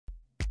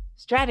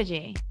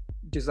strategy,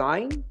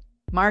 design,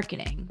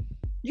 marketing,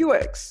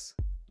 UX,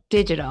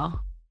 digital.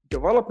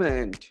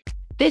 development.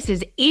 This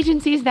is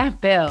Agencies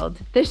That Build.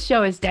 This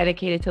show is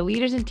dedicated to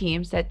leaders and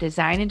teams that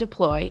design and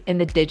deploy in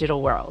the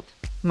digital world.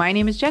 My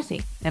name is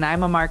Jessie, and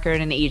I'm a marketer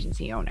and an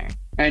agency owner.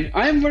 And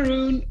I'm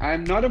Varun.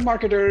 I'm not a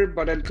marketer,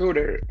 but a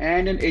coder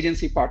and an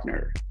agency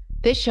partner.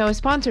 This show is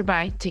sponsored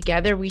by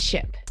Together We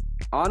Ship.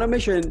 On a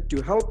mission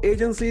to help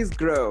agencies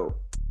grow.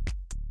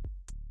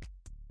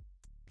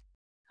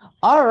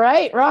 All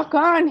right, rock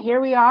on.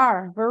 Here we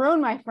are. Varun,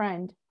 my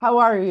friend, how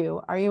are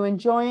you? Are you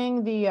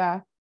enjoying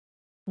the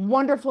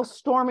wonderful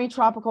stormy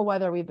tropical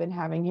weather we've been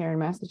having here in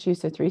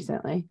Massachusetts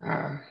recently?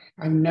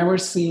 I've never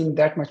seen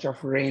that much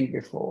of rain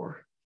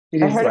before.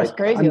 I heard it was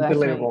crazy last night.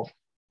 unbelievable.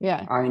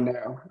 Yeah. I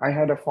know. I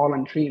had a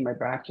fallen tree in my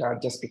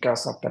backyard just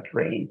because of that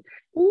rain.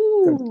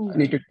 Ooh. So I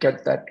need to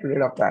get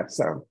rid of that.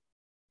 So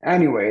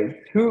anyway,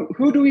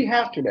 who do we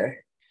have today?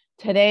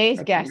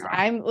 Today's guest,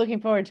 I'm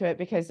looking forward to it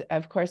because,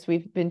 of course,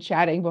 we've been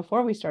chatting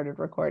before we started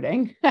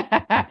recording.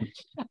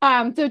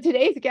 So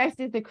today's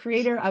guest is the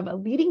creator of a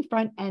leading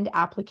front-end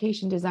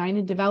application design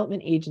and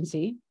development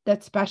agency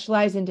that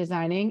specializes in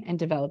designing and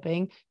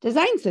developing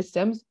design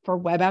systems for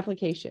web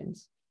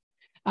applications.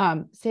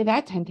 Say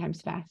that 10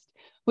 times fast.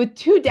 With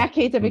 2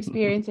 decades of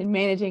experience in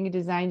managing and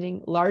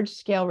designing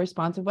large-scale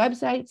responsive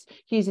websites,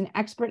 he's an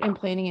expert in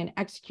planning and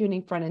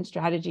executing front-end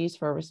strategies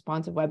for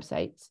responsive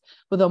websites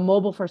with a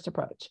mobile-first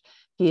approach.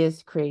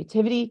 His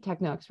creativity,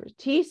 technical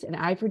expertise, and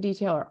eye for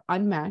detail are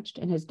unmatched,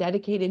 and his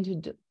dedication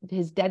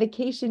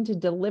to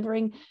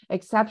delivering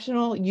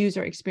exceptional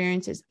user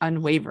experience is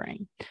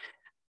unwavering.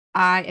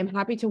 I am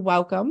happy to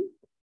welcome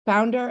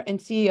founder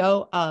and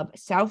CEO of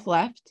South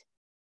Left,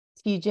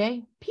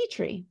 TJ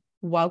Pitre.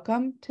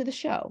 Welcome to the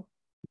show.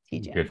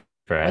 TJ, good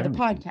for or the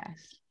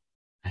podcast.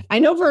 I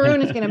know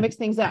Varun is going to mix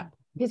things up.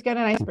 He's got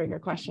an icebreaker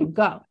question.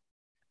 Go.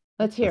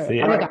 Let's hear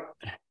it.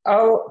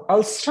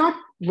 I'll start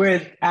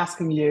with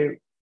asking you,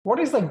 what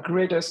is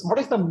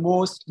the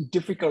most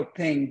difficult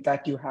thing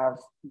that you have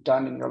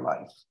done in your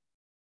life?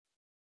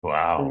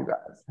 Wow. You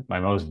guys? My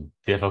most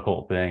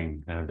difficult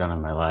thing that I've done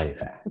in my life.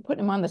 You're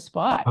putting him on the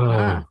spot.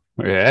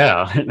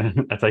 Yeah.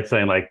 That's like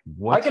saying,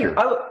 what's your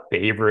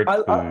favorite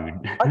food?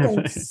 I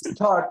can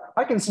start.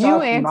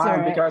 You answer mine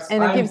it, because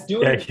and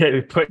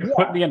it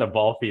put me in the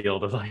ball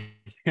field. It's like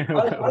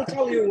I'll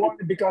tell you what,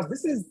 because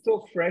this is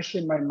so fresh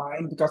in my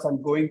mind because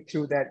I'm going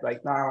through that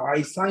right now.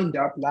 I signed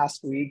up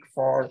last week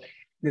for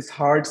this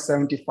Hard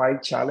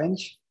 75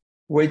 challenge,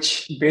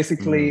 which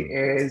basically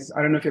is,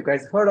 I don't know if you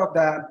guys heard of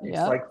that. It's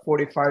like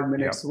 45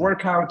 minutes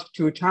workout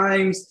 2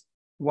 times,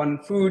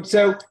 1 food.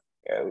 So,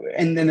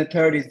 and then the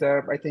third is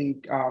I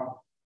think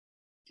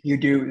you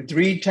do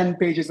 10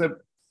 pages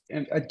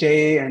a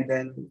day, and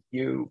then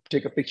you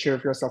take a picture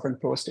of yourself and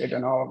post it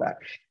and all of that.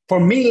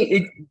 For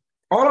me,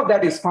 all of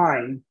that is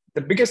fine.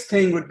 The biggest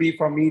thing would be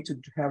for me to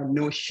have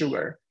no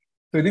sugar.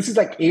 So this is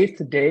like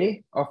 8th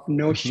day of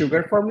no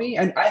sugar for me.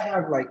 And I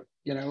have a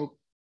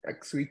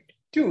sweet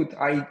tooth.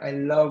 I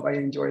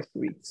enjoy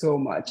sweet so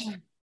much.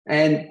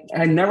 And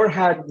I never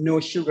had no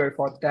sugar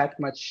for that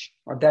much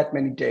or that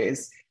many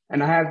days.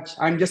 And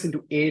I'm just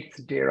into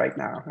 8th day right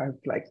now. I have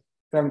like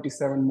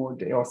 77 more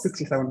days or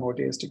 67 more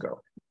days to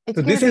go.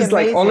 So this is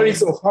like already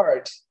so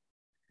hard.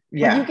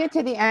 Yeah. When you get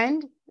to the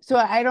end,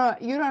 so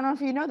you don't know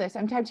if you know this,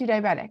 I'm type 2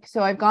 diabetic.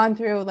 So I've gone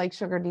through like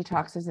sugar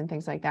detoxes and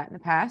things like that in the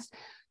past.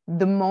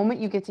 The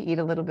moment you get to eat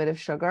a little bit of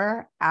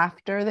sugar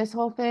after this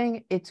whole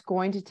thing, it's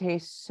going to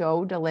taste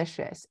so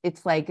delicious.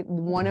 It's like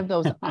one of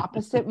those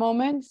opposite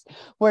moments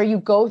where you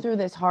go through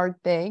this hard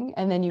thing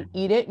and then you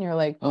eat it and you're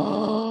like,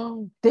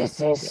 oh,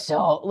 this is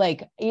so,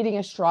 like eating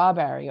a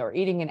strawberry or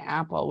eating an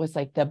apple was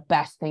like the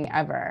best thing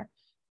ever.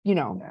 When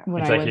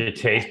it's like your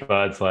taste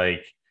buds,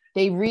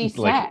 they reset.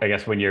 Like, I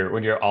guess when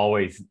you're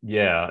always,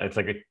 it's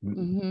like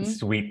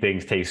sweet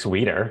things taste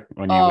sweeter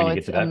when you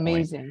get to that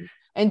amazing point.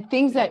 And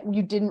things that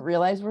you didn't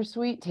realize were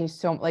sweet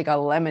taste so like a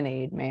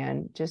lemonade,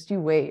 man. Just you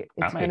wait.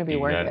 It's going to be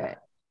worth it.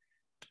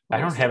 I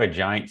don't have a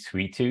giant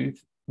sweet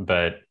tooth,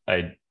 but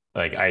I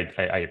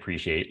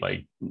appreciate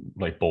like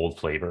bold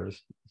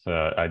flavors.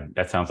 So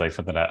that sounds like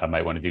something I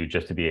might want to do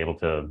just to be able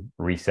to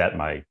reset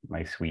my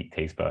sweet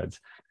taste buds.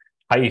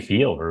 How do you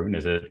feel, Varun?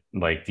 Is it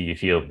like, do you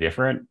feel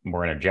different,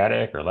 more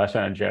energetic or less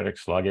energetic,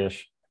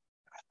 sluggish?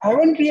 I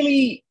haven't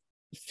really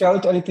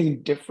felt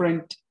anything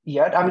different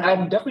yet. I mean,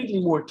 I'm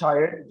definitely more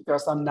tired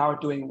because I'm now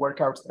doing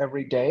workouts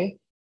every day.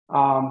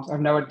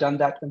 I've never done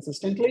that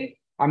consistently.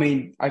 I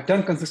mean, I've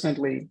done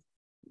consistently,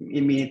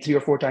 3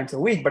 or 4 times a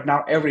week, but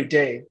now every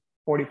day,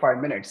 45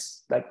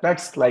 minutes.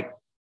 That's like,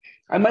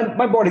 and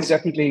my body's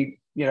definitely,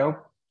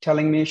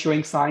 telling me,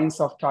 showing signs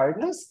of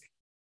tiredness,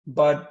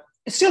 but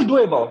it's still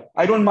doable.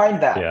 I don't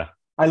mind that. Yeah.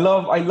 I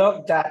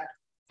love that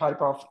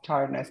type of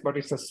tiredness, but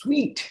it's a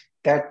sweet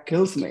that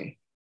kills me.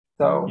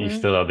 So you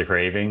still have the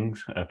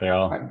cravings if they're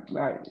all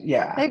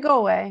they go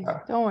away.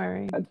 Don't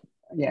worry.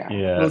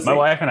 We'll my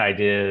wife and I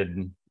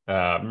did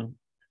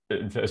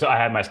so I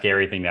had my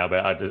scary thing now,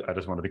 but I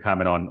just wanted to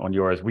comment on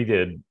yours.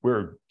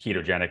 We're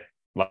ketogenic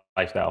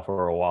lifestyle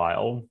for a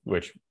while,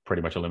 which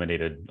pretty much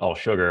eliminated all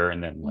sugar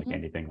and then like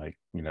anything like,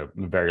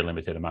 very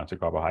limited amounts of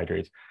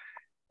carbohydrates.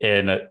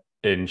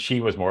 And she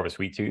was more of a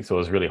sweet tooth, so it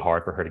was really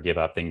hard for her to give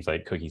up things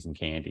like cookies and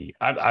candy.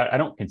 I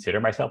don't consider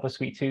myself a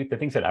sweet tooth. The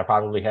things that I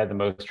probably had the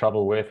most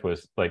trouble with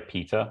was like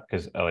pizza,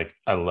 because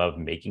I love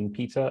making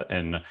pizza,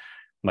 and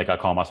like I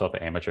call myself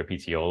an amateur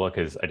pizziola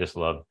because I just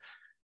love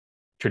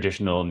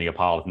traditional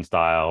Neapolitan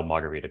style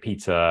margarita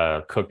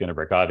pizza cooked in a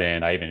brick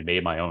oven. I even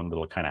made my own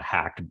little kind of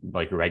hack,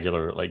 like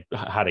regular, like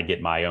how to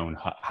get my own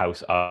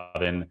house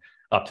oven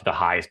up to the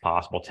highest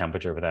possible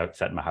temperature without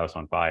setting my house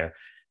on fire.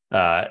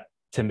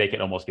 To make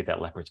it almost get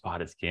that leopard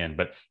spotted skin.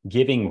 But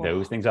giving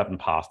those things up in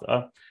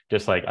pasta,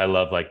 just like I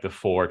love like the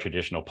 4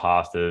 traditional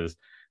pastas,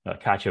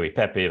 cacio e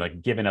pepe,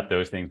 like giving up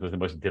those things was the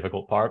most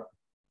difficult part.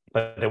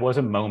 But there was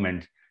a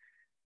moment,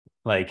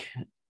 like,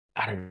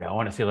 I don't know, I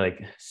want to say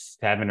like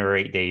 7 or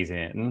 8 days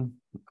in,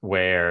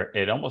 where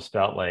it almost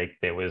felt like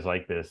there was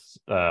like this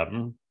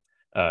brain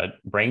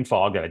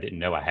fog that I didn't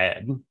know I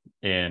had.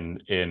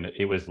 And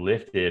it was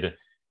lifted,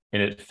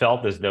 and it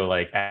felt as though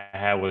like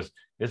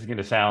this is going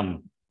to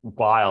sound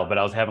wild, but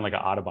I was having like an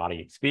out of body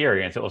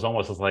experience. It was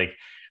almost like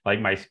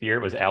my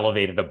spirit was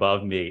elevated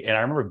above me. And I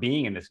remember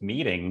being in this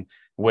meeting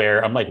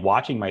where I'm like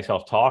watching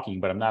myself talking,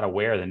 but I'm not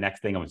aware of the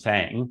next thing I'm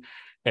saying.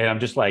 And I'm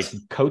just like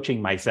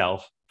coaching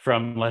myself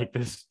from like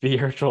this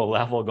spiritual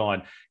level,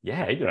 going,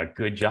 yeah, you did a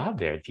good job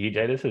there,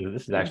 TJ.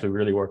 This is actually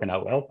really working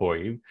out well for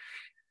you.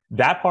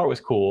 That part was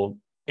cool.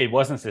 It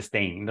wasn't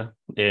sustained.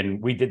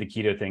 And we did the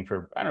keto thing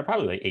for, I don't know,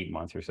 probably like 8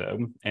 months or so,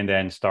 and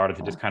then started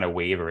to just kind of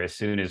waver as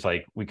soon as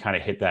like we kind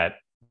of hit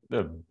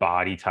the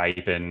body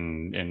type,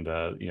 and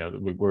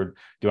we're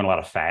doing a lot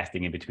of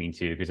fasting in between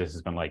too, because this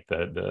has been like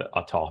the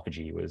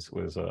autophagy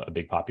was a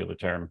big popular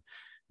term.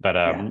 But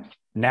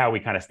now we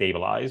kind of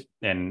stabilize,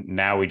 and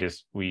now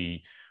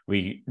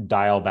we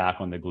dial back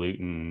on the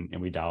gluten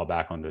and we dial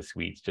back on the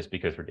sweets, just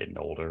because we're getting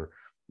older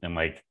and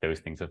like those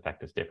things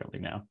affect us differently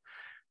now.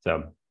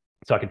 So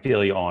I can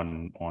feel you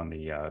on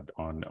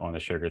the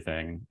sugar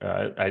thing.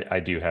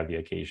 I do have the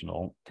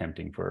occasional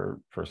tempting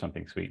for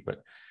something sweet,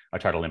 but I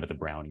try to limit the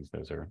brownies.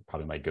 Those are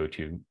probably my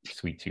go-to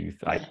sweet tooth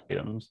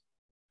items.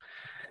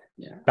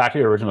 Yeah. Back to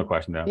your original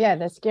question, though. Yeah,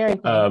 the scary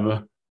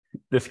thing.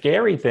 The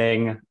scary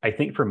thing, I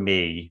think, for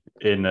me,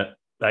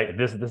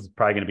 this is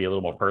probably going to be a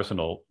little more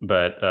personal,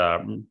 but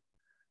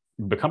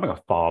becoming a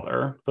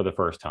father for the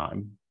first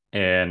time,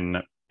 and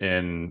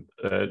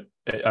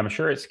I'm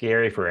sure it's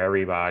scary for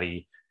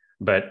everybody,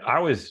 but I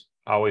was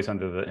always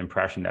under the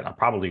impression that I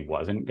probably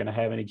wasn't going to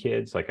have any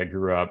kids. Like I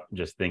grew up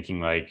just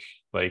thinking like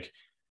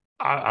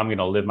I'm going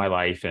to live my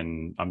life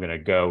and I'm going to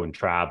go and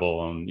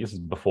travel. And this is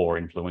before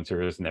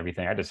influencers and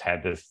everything. I just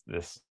had this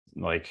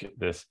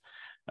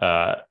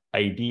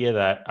idea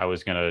that I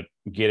was going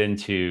to get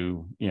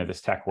into,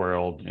 this tech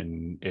world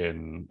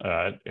and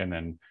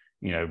then,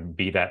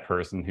 be that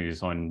person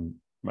who's on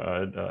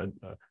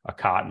a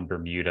cot in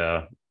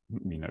Bermuda,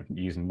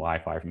 using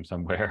Wi-Fi from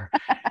somewhere,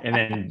 and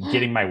then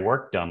getting my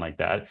work done like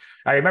that.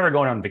 I remember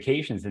going on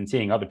vacations and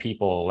seeing other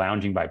people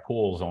lounging by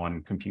pools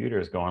on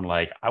computers, going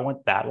like, I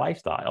want that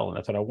lifestyle, and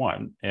that's what I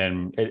want.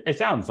 And it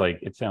sounds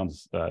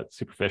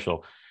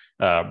superficial,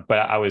 but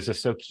I was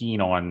just so keen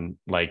on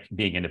like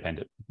being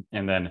independent.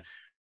 And then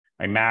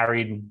I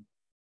married,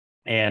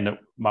 and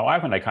my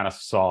wife and I kind of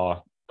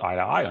saw eye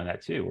to eye on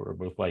that too. We're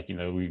both like,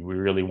 we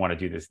really want to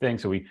do this thing.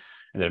 So we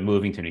ended up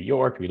moving to New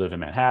York. We lived in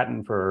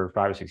Manhattan for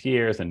 5 or 6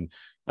 years, and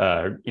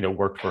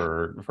worked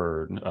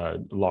for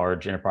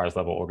large enterprise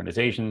level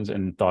organizations,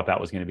 and thought that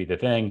was going to be the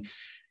thing,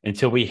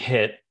 until we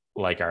hit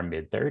like our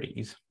mid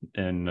 30s.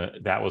 And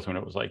that was when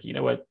it was like, you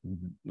know what,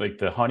 like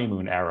the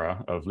honeymoon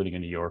era of living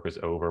in New York was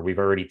over. We've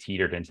already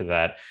teetered into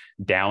that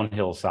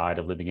downhill side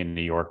of living in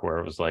New York, where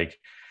it was like,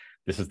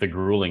 this is the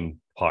grueling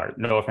part.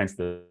 No offense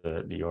to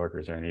the New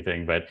Yorkers or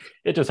anything, but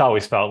it just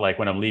always felt like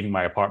when I'm leaving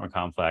my apartment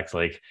complex,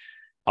 like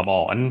I'm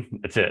on,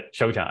 that's it,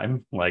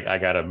 showtime. Like I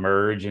got to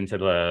merge into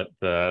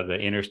the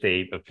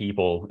interstate of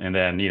people, and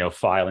then,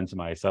 file into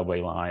my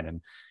subway line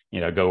and,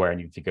 go where I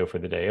need to go for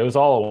the day. It was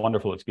all a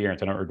wonderful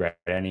experience. I don't regret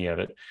any of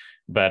it.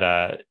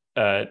 But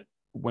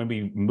when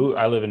we moved,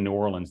 I live in New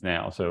Orleans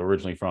now. So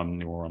originally from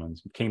New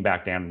Orleans, came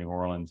back down to New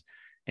Orleans,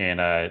 and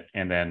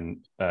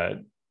then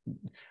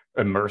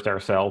immersed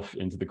ourselves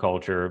into the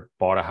culture,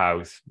 bought a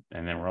house,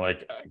 and then we're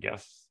like, I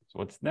guess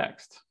what's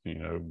next?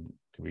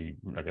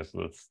 I guess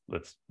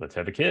let's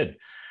have a kid.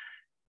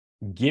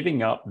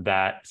 Giving up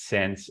that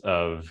sense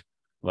of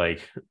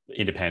like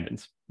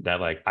independence, that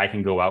like I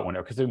can go out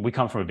whenever, because we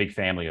come from a big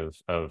family of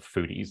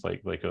foodies,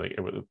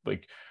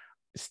 like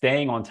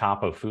staying on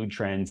top of food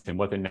trends and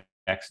what the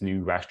next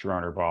new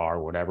restaurant or bar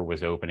or whatever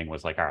was opening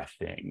was like our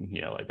thing.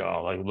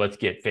 Let's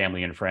get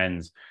family and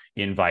friends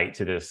invite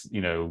to this,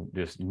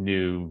 this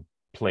new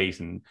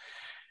place. And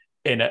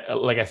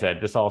like I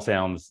said, this all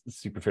sounds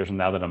superficial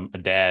now that I'm a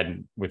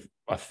dad with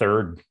a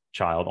third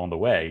child on the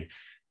way.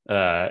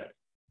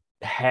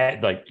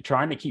 Had like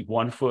trying to keep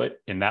one foot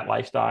in that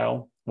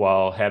lifestyle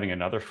while having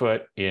another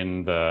foot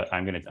in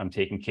I'm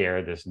taking care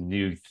of this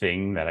new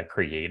thing that I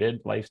created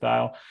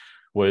lifestyle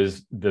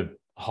was the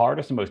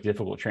hardest and most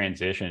difficult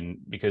transition,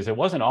 because it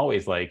wasn't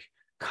always like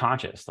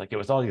conscious. Like it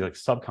was all these like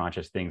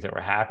subconscious things that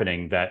were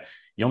happening that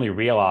you only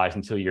realize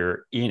until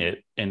you're in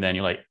it, and then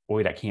you're like,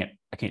 wait, I can't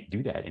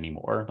do that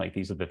anymore. Like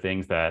these are the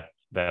things that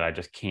I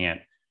just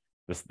can't.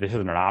 This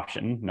isn't an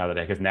option now, that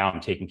because now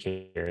I'm taking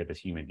care of this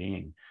human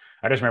being.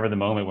 I just remember the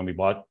moment when we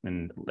bought,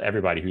 and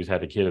everybody who's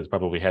had a kid has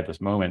probably had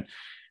this moment,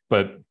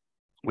 but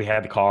we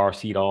had the car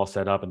seat all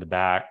set up in the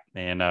back,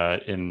 and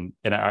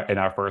in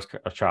our first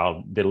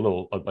child did a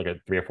little like a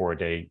 3 or 4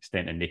 day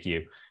stint in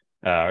NICU,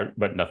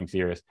 but nothing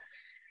serious.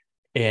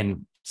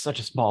 And such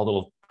a small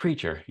little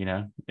creature,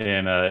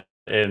 and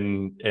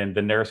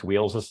the nurse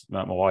wheels us,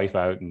 my wife,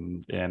 out,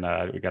 and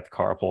we got the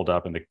car pulled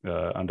up in the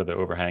under the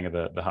overhang of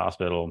the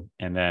hospital,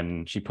 and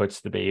then she puts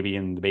the baby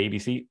in the baby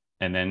seat,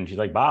 and then she's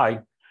like,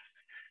 bye.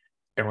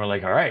 And we're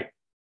like, all right,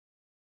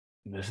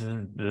 this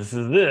is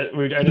it.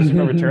 I just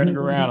remember turning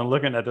around and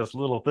looking at this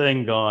little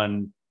thing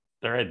going,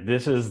 all right,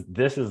 this is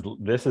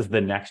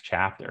the next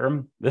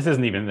chapter. This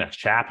isn't even the next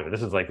chapter.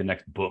 This is like the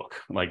next book.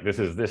 Like this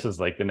is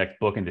like the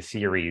next book in the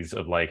series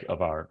of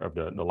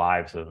the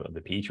lives of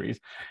the Pitres.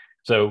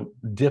 So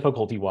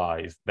difficulty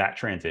wise, that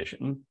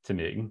transition to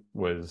me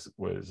was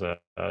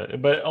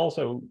but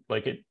also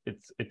like it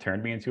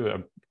turned me into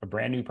a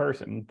brand new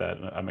person that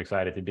I'm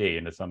excited to be,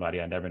 and it's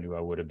somebody I never knew I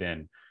would have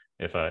been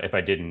if I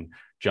didn't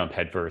jump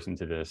headfirst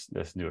into this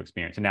new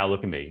experience. And now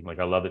look at me, like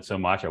I love it so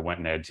much. I went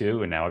and had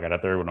 2, and now I got a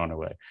 3rd one on the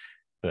way.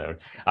 So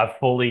I've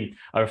fully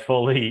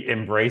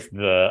embraced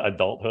the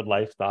adulthood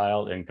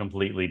lifestyle and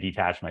completely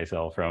detached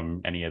myself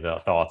from any of the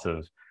thoughts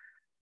of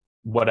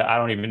what I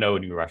don't even know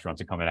new restaurants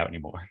are coming out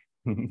anymore.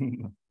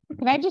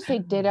 Can I just say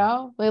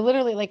ditto? Like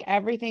literally, like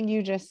everything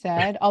you just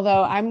said.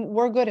 Although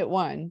we're good at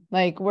one.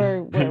 Like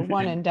we're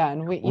one and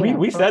done.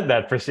 We said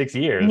that for 6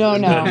 years. No.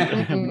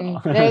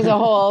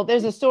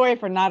 There's a story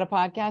for not a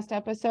podcast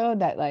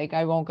episode that like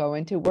I won't go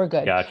into. We're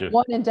good. Gotcha.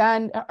 One and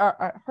done.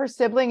 Her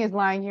sibling is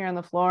lying here on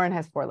the floor and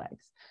has 4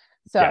 legs.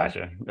 So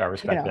gotcha. I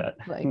respect that.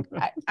 Like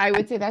I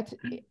would say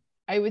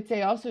I would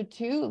say also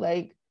too,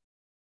 like,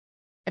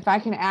 if I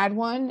can add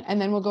one, and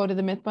then we'll go to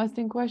the myth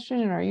busting question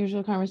in our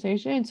usual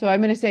conversation. So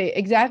I'm going to say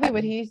exactly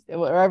what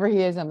wherever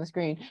he is on the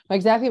screen,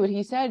 exactly what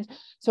he said.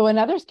 So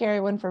another scary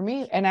one for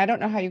me, and I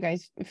don't know how you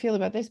guys feel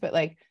about this, but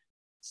like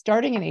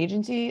starting an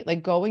agency,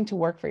 like going to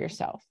work for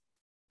yourself.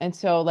 And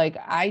so like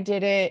I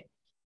did it,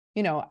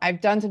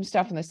 I've done some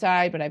stuff on the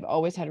side, but I've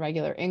always had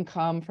regular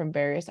income from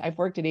I've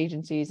worked at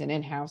agencies and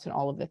in-house and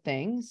all of the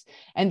things.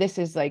 And this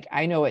is like,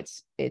 I know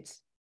it's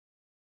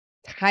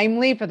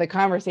timely for the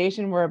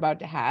conversation we're about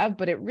to have,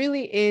 but it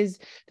really is,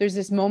 there's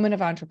this moment of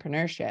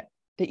entrepreneurship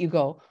that you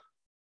go,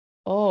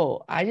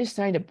 oh, I just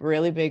signed a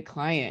really big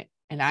client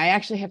and I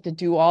actually have to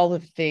do all the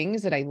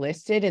things that I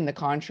listed in the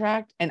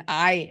contract, and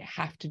I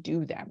have to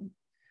do them.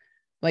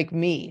 Like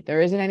me, there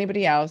isn't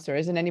anybody else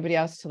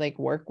to like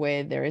work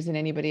with, there isn't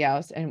anybody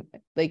else. And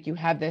like you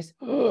have this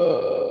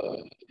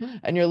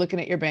and you're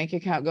looking at your bank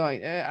account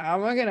going, how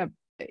am I gonna,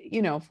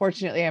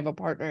 fortunately I have a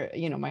partner,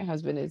 my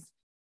husband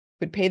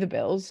would pay the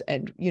bills,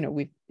 and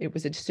it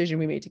was a decision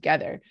we made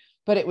together,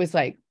 but it was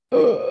like,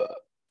 now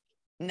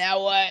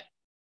what?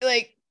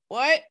 Like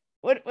what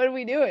are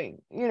we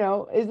doing?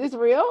 Is this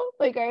real?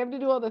 Like I have to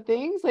do all the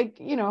things, like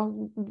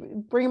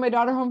bringing my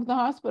daughter home from the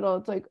hospital.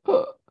 It's like,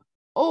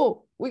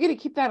 oh, we got to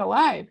keep that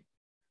alive,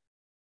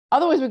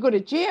 otherwise we go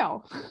to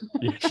jail.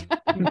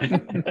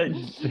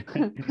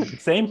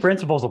 Same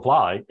principles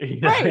apply.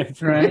 Right.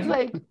 It's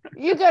like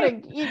you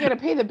gotta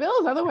pay the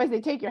bills, otherwise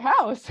they take your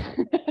house.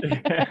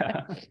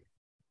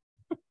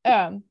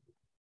 Yeah.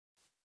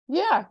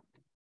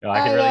 No,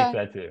 I can relate to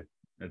that too.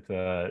 It's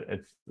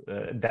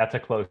that's a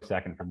close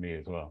second for me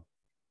as well.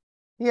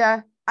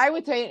 Yeah, I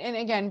would say, and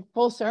again,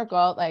 full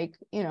circle, like,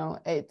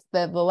 it's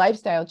the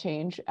lifestyle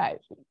change.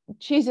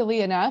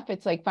 Cheesily enough,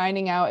 it's like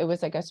finding out it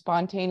was like a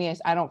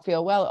spontaneous, I don't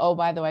feel well. Oh,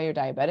 by the way, you're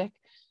diabetic.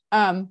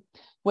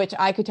 Which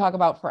I could talk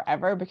about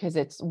forever because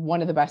it's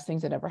one of the best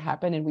things that ever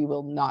happened. And we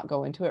will not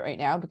go into it right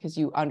now because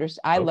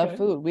I love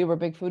food. We were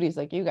big foodies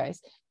like you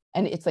guys.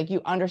 And it's like,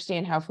 you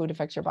understand how food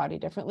affects your body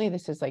differently.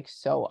 This is like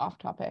so off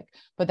topic,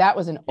 but that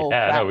was an we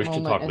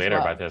should talk later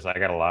about this. I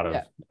got a lot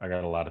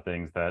of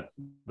things that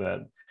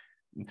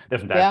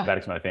different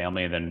diabetics in my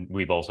family, and then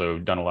we've also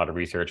done a lot of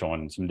research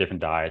on some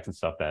different diets and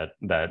stuff that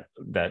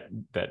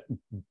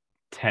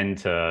tend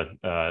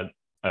to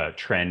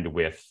trend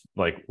with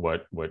like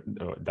what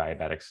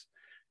diabetics,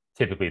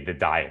 typically the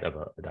diet of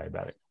a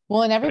diabetic.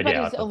 Well, and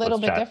everybody's a little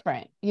bit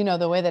different,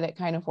 the way that it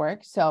kind of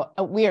works. So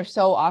we are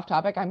so off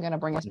topic. I'm going to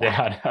bring us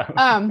back.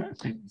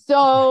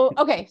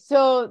 Okay.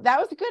 So that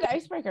was a good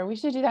icebreaker. We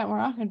should do that more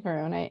often,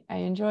 Varun. I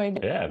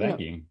enjoyed. Yeah. Thank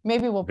you.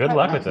 Maybe we'll. Good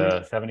luck with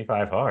the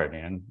 75 hard,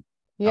 man.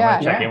 Yeah.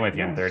 I'm gonna check in with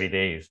you in 30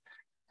 days.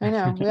 I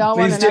know. We all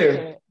Please want to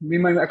do. Be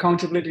my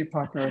accountability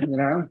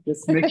partner,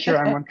 just make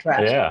sure I'm on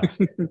track. Yeah.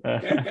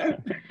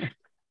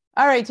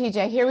 All right,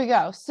 TJ, here we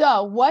go.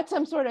 So what's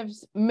some sort of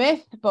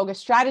myth, bogus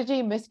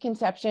strategy,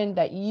 misconception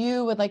that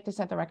you would like to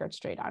set the record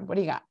straight on? What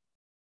do you got?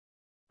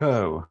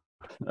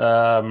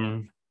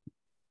 All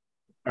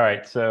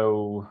right.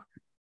 So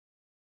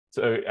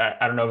So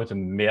I don't know if it's a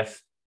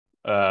myth,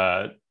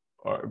 or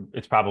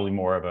it's probably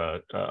more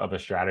of a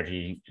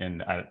strategy.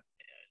 And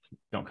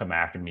don't come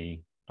after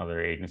me,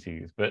 other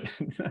agencies, but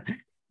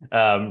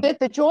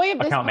The joy of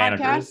this account podcast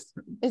managers.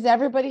 is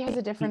everybody has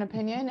a different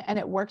opinion and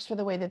it works for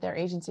the way that their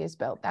agency is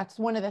built. That's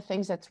one of the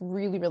things that's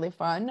really, really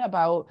fun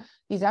about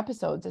these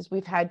episodes is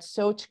we've had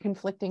such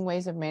conflicting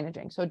ways of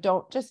managing. So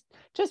don't just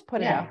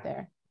put it out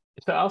there.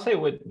 So I'll say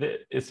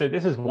so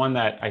this is one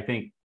that I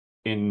think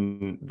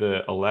in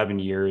the 11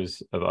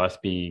 years of us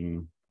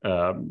being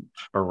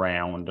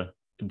around,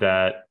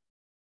 that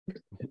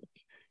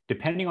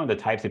depending on the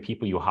types of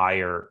people you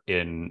hire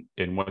in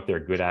what they're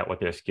good at, what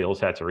their skill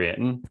sets are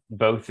in,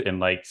 both in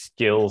like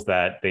skills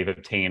that they've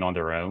obtained on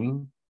their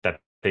own,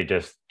 that they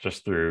just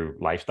through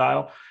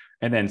lifestyle,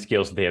 and then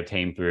skills that they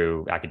obtain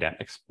through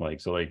academics, like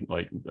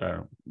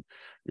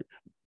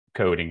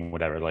coding,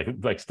 whatever,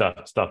 like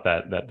stuff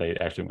that they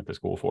actually went to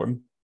school for.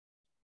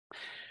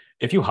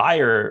 If you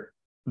hire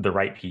the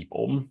right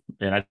people,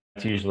 and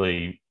that's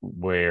usually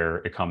where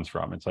it comes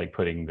from, it's like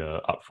putting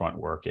the upfront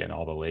work in,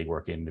 all the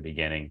legwork in the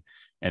beginning,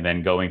 and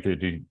then going through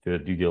the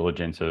due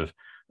diligence of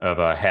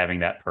having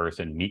that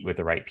person meet with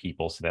the right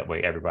people, so that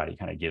way everybody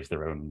kind of gives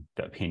their own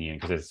opinion,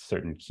 because there's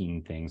certain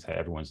keen things that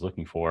everyone's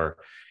looking for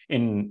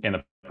in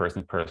a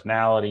person's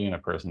personality, in a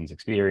person's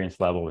experience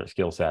level, their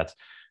skill sets,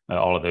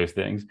 all of those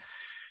things.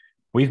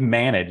 We've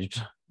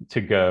managed to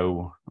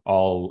go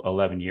all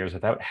 11 years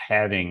without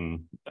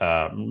having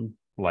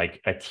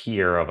like a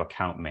tier of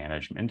account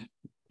management.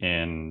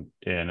 In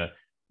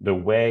the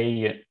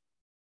way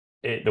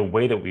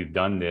that we've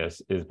done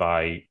this is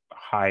by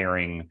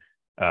hiring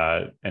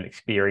an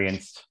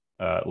experienced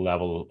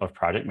level of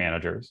project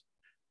managers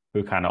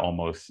who kind of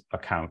almost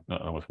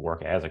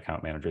work as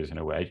account managers in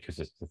a way,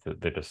 because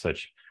they're just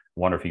such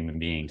wonderful human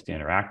beings to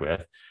interact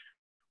with.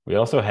 We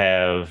also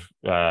have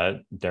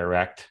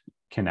direct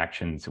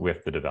connections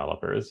with the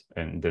developers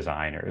and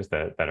designers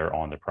that are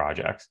on the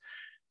projects.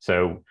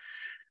 So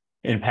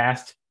in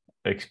past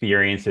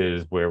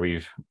experiences where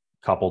we've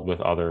coupled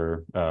with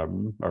other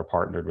or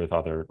partnered with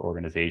other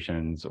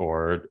organizations,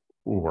 or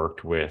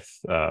worked with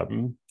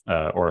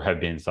or have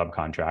been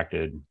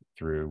subcontracted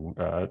through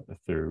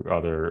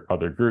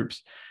other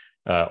groups,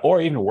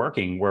 or even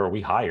working where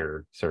we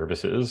hire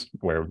services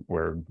where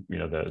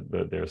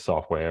their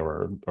software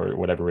or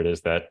whatever it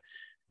is that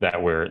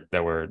we're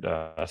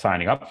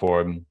signing up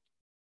for.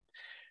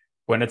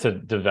 When it's a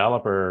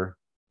developer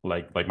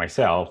like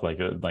myself, like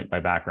my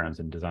background's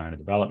in design and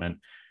development,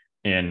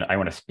 and I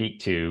want to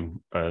speak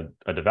to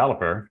a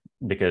developer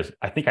because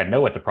I think I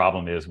know what the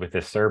problem is with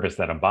this service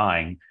that I'm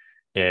buying,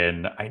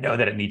 and I know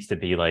that it needs to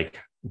be like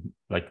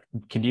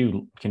can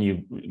you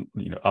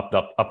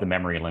up the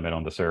memory limit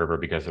on the server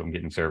because I'm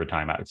getting server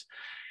timeouts.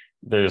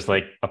 There's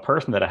like a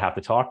person that I have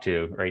to talk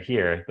to right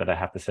here that I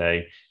have to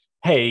say,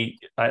 hey,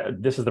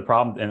 this is the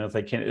problem. And it's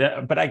like,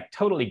 but I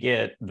totally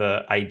get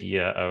the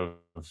idea of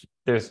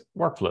there's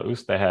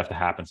workflows that have to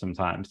happen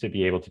sometimes to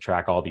be able to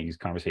track all these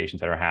conversations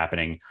that are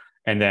happening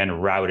and then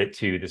route it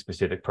to the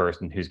specific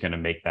person who's going to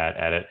make that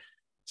edit.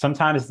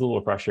 Sometimes it's a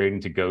little frustrating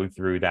to go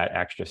through that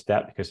extra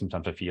step because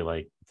sometimes I feel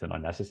like it's an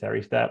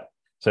unnecessary step.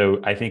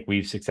 So I think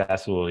we've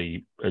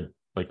successfully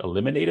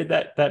eliminated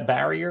that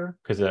barrier,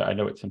 because I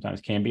know it sometimes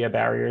can be a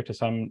barrier to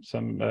some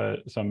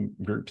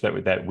groups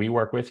that we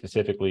work with,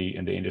 specifically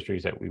in the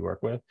industries that we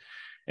work with.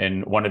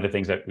 And one of the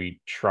things that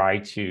we try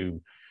to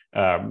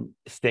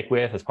stick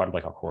with as part of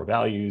like our core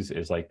values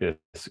is like this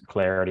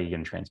clarity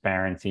and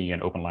transparency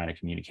and open line of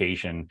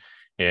communication.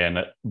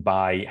 And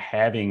by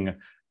having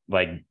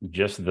like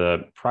just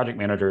the project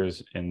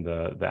managers and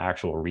the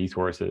actual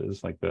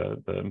resources, like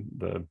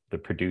the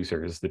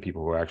producers, the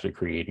people who are actually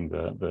creating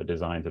the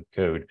designs of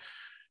code,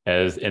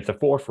 as at the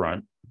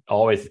forefront,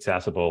 always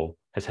accessible,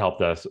 has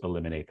helped us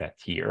eliminate that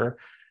tier.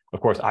 Of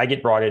course, I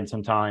get brought in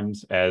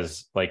sometimes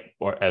as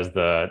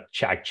the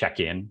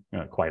check-in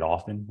quite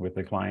often with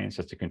the clients,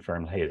 just to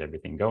confirm, hey, is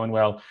everything going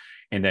well?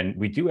 And then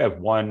we do have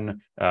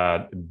one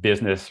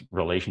business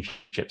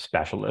relationship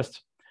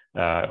specialist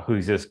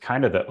who's just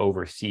kind of the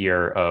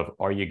overseer of,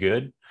 are you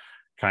good?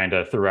 Kind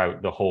of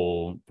throughout the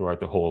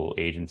whole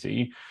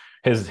agency.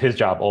 His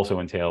job also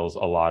entails a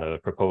lot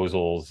of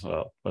proposals,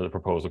 the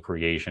proposal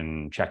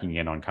creation, checking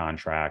in on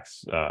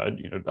contracts,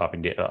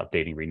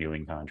 updating,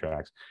 renewing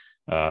contracts,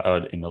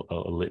 in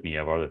a litany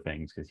of other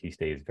things, because he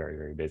stays very,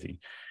 very busy.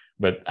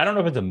 But I don't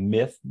know if it's a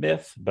myth,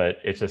 but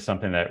it's just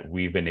something that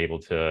we've been able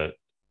to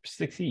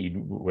succeed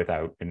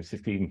without, and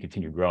succeed and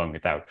continue growing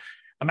without.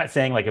 I'm not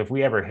saying like if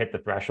we ever hit the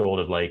threshold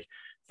of like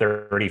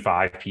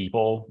 35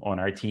 people on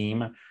our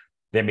team,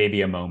 there may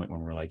be a moment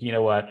when we're like, you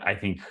know what, I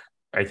think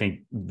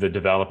the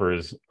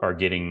developers are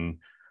getting,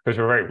 because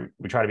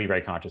we try to be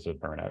very conscious of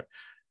burnout.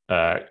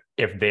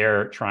 If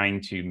they're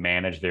trying to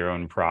manage their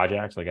own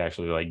projects, like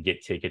actually like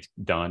get tickets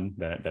done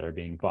that are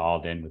being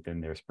followed in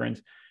within their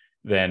sprints,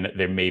 then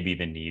there may be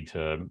the need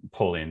to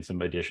pull in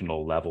some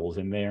additional levels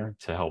in there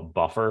to help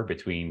buffer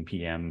between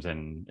PMs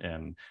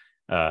and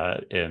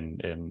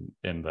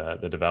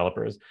the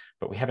developers.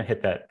 But we haven't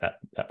hit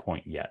that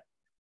point yet.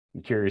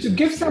 I'm curious to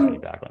give some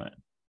feedback on it.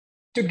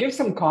 to give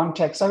some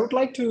context, I would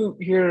like to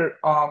hear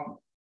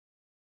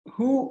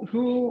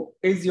who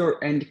is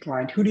your end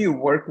client? Who do you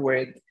work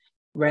with?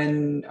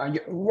 When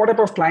what type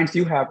of clients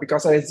you have?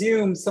 Because I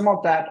assume some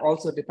of that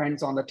also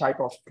depends on the type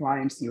of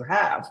clients you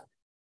have.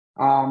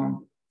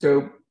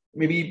 So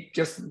maybe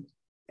just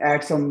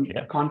add some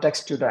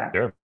context to that.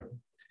 Sure.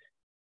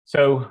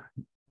 So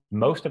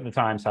most of the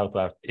time,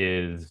 Southwest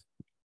is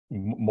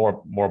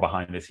more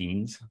behind the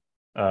scenes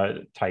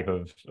type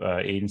of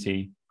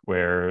agency,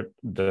 where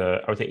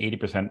I would say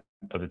 80%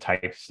 of the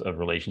types of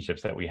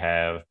relationships that we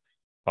have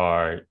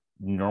are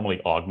normally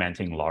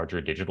augmenting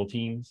larger digital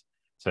teams.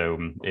 So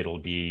it'll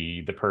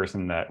be the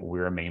person that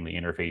we're mainly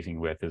interfacing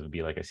with is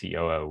be like a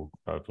COO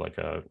of like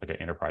an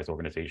enterprise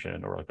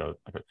organization, or like a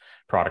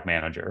product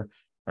manager,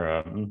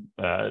 or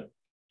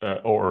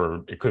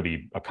it could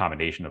be a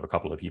combination of a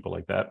couple of people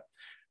like that.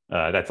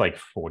 That's like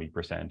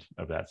 40%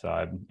 of that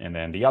side. And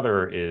then the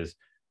other is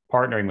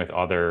partnering with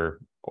other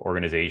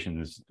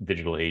organizations,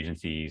 digital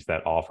agencies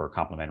that offer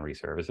complementary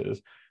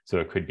services. So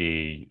it could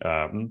be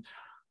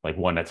like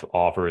one that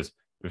offers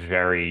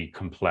very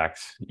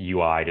complex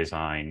UI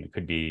design. It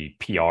could be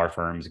PR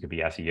firms, it could be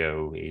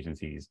SEO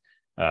agencies,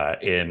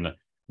 and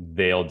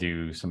they'll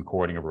do some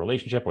courting of a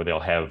relationship, or they'll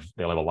have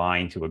a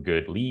line to a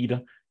good lead,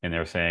 and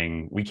they're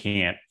saying, we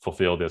can't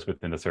fulfill this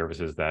within the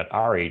services that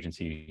our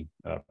agency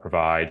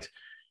provides,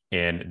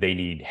 and they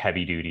need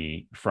heavy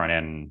duty front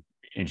end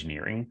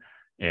engineering,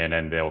 and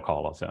then they'll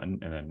call us in,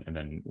 and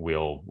then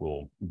we'll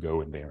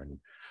go in there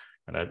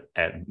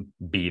and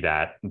be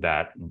that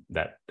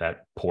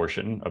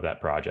portion of that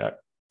project.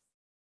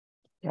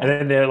 Yeah. And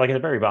then there, like at the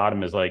very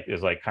bottom is like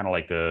kind of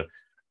like the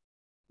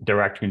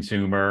direct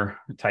consumer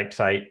type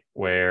site,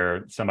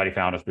 where somebody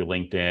found us through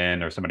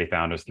LinkedIn, or somebody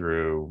found us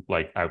through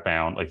like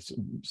outbound, like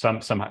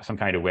some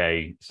kind of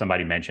way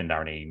somebody mentioned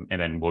our name, and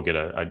then we'll get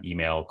an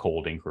email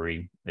cold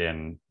inquiry,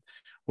 and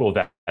we'll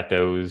vet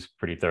those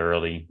pretty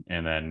thoroughly.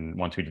 And then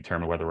once we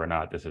determine whether or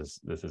not this is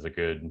a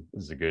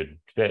good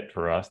fit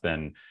for us,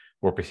 then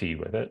we'll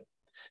proceed with it.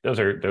 Those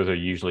are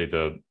usually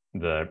the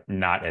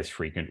not as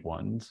frequent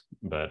ones,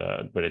 but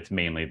it's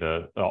mainly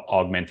the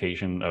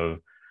augmentation of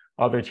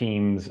other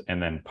teams, and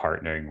then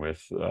partnering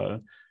with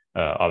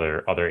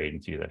other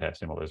agencies that have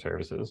similar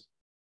services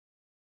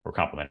or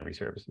complementary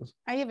services.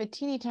 I have a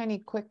teeny tiny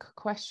quick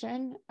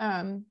question.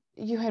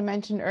 You had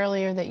mentioned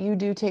earlier that you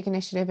do take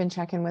initiative and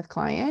check in with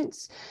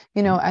clients.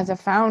 You know, as a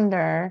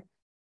founder,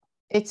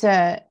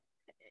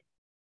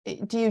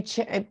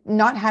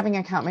 not having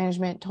account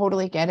management,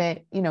 totally get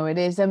it. You know, it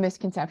is a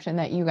misconception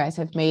that you guys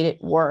have made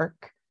it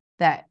work,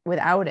 that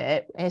without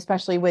it,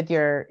 especially with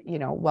your,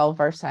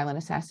 well-versed silent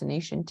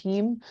assassination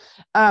team,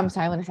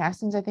 silent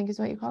assassins, I think is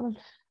what you call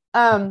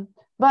them.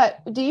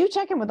 But do you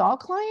check in with all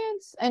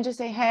clients and just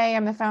say, hey,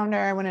 I'm the founder,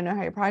 I want to know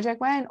how your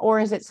project went? Or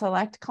is it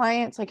select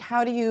clients? Like,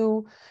 how do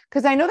you,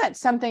 because I know that's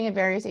something at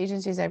various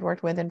agencies I've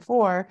worked with and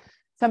for,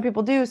 some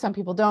people do, some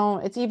people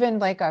don't. It's even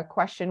like a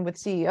question with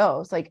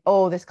CEOs, like,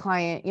 oh, this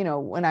client,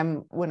 when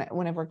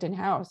I've worked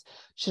in-house,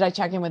 should I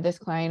check in with this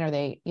client? Are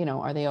they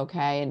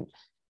okay? And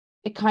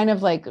it kind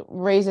of like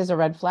raises a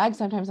red flag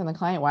sometimes on the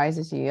client. Why is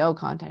the CEO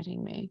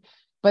contacting me?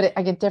 But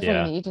I get different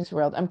in the agency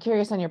world. I'm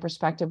curious on your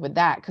perspective with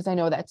that, because I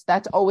know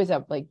that's always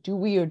up, like, do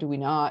we or do we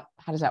not?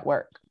 How does that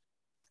work?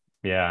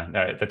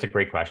 Yeah, that's a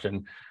great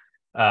question.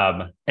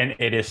 And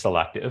it is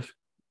selective.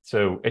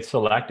 So it's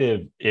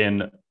selective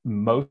in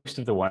most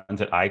of the ones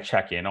that I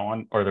check in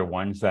on are the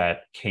ones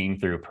that came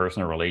through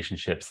personal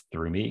relationships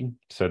through me.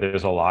 So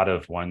there's a lot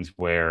of ones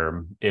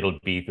where it'll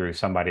be through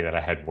somebody that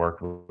I had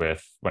worked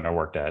with when I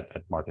worked at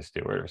Martha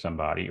Stewart, or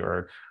somebody,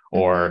 or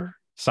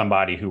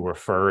somebody who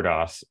referred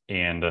us,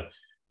 and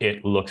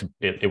it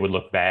would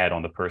look bad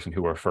on the person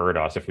who referred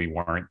us if we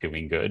weren't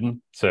doing good.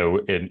 So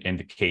in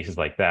the cases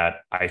like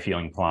that, I feel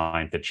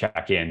inclined to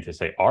check in to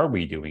say, are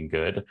we doing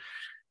good?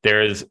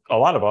 There's a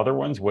lot of other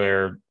ones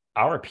where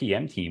our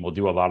PM team will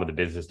do a lot of the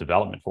business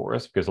development for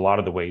us, because a lot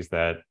of the ways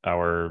that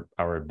our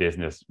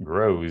business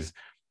grows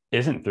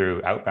isn't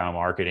through outbound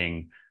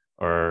marketing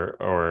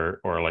or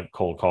like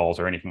cold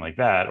calls or anything like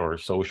that, or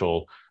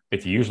social.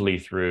 It's usually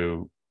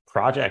through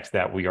projects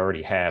that we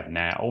already have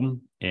now,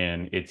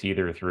 and it's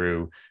either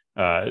through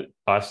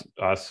us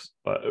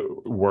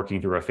working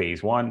through a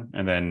phase one,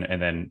 and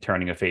then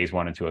turning a phase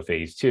one into a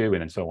phase two,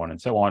 and then so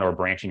on, or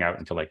branching out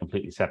into like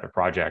completely separate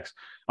projects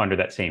under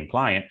that same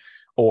client.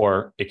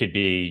 Or it could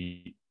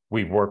be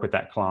we work with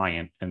that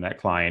client, and that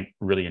client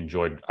really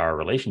enjoyed our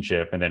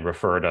relationship and then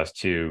referred us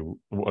to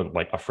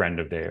like a friend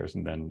of theirs,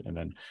 and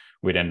then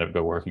we'd end up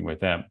working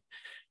with them.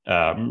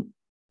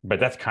 But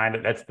that's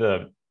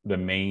the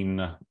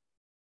main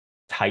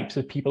types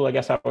of people, I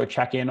guess, I would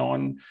check in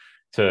on,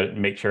 to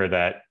make sure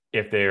that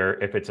if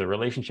it's a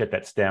relationship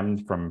that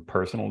stemmed from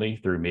personally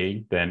through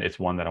me, then it's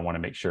one that I want to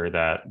make sure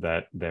that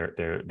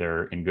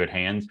they're in good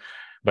hands.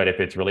 But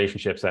if it's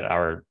relationships at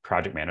our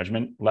project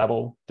management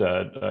level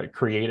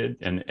created,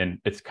 and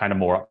it's kind of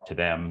more up to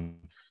them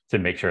to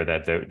make sure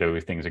that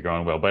those things are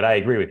going well. But I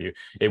agree with you.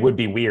 It would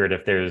be weird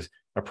if there's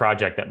a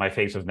project that my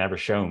face was never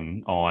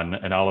shown on,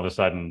 and all of a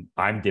sudden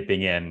I'm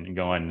dipping in and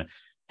going,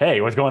 hey,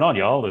 what's going on,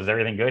 y'all? Is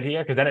everything good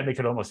here? Because then it makes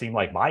it almost seem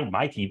like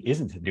my team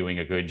isn't doing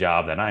a good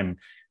job. That I'm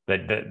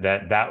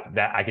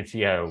that I could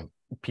see how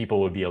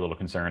people would be a little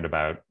concerned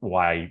about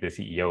why the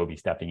CEO would be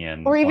stepping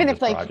in. Or even on if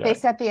this like project. they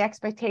set the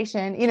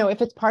expectation, you know,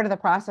 if it's part of the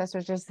process,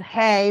 or just,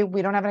 hey,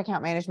 we don't have an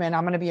account management,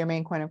 I'm going to be your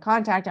main point of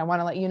contact. I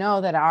want to let you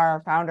know that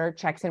our founder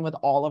checks in with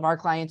all of our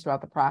clients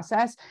throughout the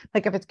process.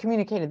 Like if it's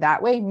communicated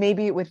that way,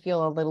 maybe it would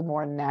feel a little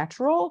more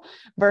natural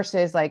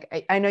versus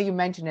like, I know you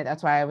mentioned it.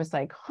 That's why I was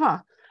like,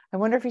 I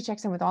wonder if he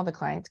checks in with all the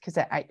clients,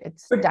 because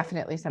it's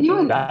definitely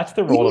something. That's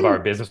the role of our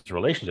business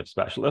relationship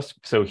specialist.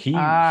 So he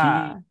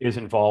is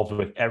involved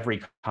with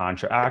every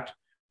contract,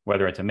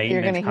 whether it's a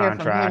maintenance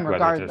contract,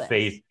 whether it's a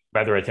phase,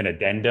 whether it's an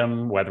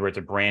addendum, whether it's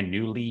a brand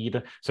new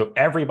lead. So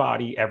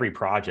everybody, every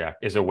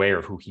project is aware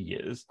of who he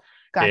is.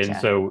 Gotcha. And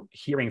so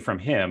hearing from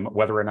him,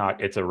 whether or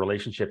not it's a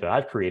relationship that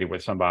I've created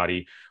with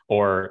somebody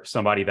or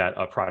somebody that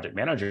a project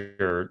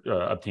manager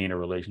obtained a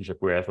relationship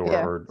with,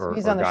 or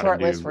he's on the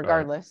short list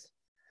regardless.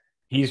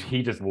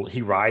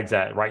 He rides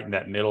that right in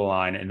that middle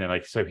line, and then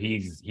like, so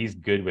he's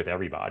good with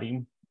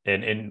everybody,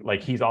 and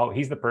like he's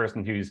the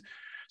person who's,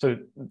 so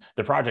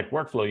the project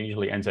workflow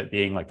usually ends up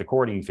being like the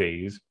courting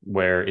phase,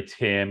 where it's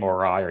him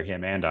or I, or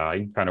him and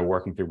I, kind of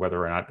working through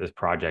whether or not this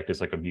project is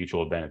like a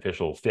mutual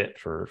beneficial fit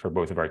for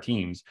both of our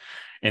teams.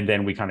 And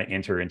then we kind of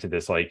enter into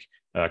this like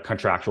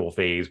contractual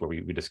phase where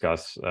we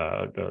discuss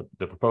the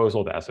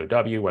proposal, the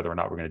SOW, whether or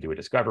not we're going to do a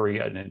discovery,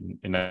 and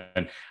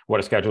then what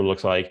a schedule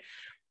looks like.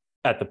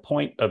 At the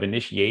point of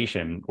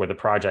initiation, where the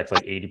project's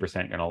like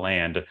 80% going to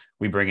land,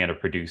 we bring in a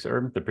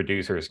producer. The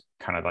producer is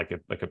kind of like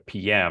a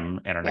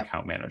PM and an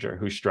account manager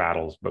who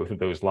straddles both of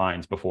those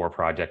lines before a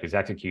project is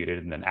executed,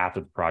 and then after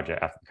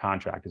the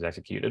contract is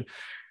executed,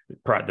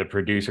 the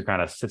producer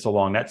kind of sits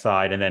along that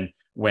side. And then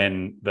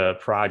when the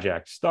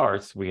project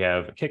starts, we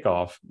have a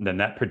kickoff. Then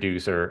that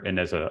producer, and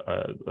there's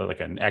like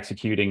an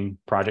executing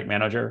project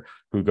manager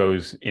who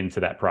goes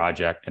into that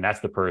project, and that's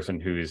the person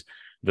who's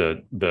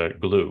the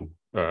glue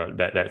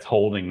that's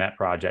holding that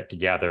project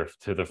together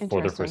for the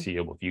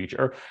foreseeable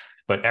future.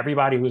 But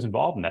everybody who's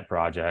involved in that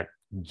project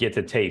gets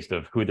a taste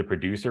of who the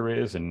producer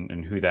is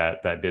and who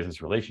that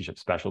business relationship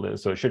specialist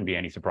is. So it shouldn't be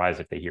any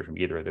surprise if they hear from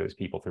either of those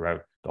people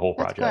throughout the whole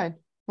project. That's good.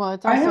 Well,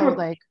 it's also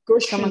like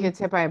someone gets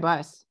hit by a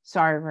bus.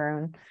 Sorry,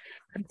 Varun.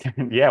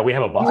 Yeah, we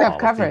have a bus. You have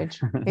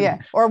coverage. Yeah,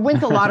 or win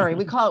the lottery.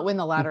 We call it win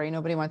the lottery.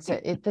 Nobody wants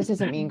it. This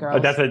isn't Mean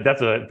Girls. That's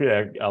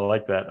yeah. I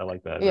like that. I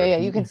like that. Yeah,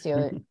 you can steal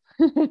it.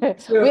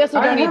 We also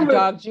don't eat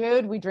dog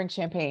food. We drink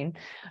champagne.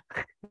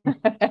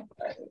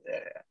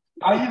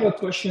 I have a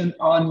question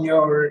on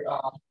your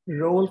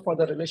role for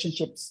the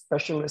relationship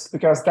specialist,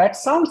 because that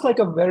sounds like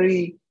a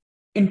very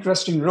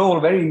interesting role,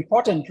 very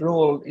important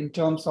role in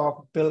terms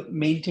of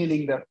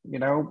maintaining the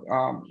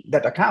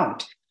that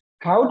account.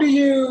 How do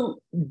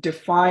you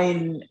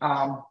define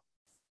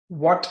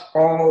what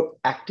all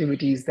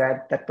activities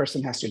that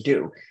person has to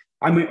do?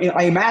 I mean,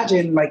 I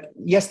imagine like,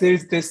 yes,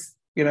 there's this,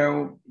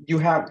 you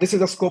have, this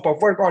is a scope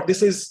of work, or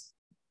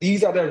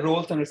these are the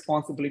roles and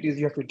responsibilities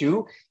you have to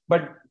do.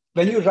 But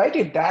when you write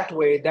it that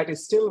way, that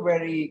is still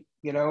very,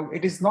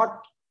 it is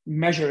not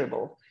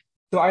measurable.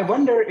 So I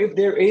wonder if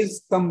there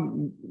is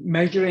some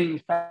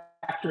measuring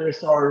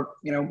factors or,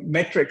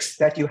 metrics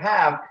that you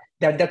have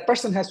that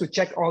person has to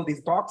check all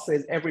these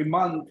boxes every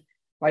month,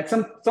 like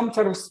some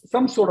sort of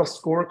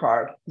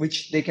scorecard,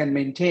 which they can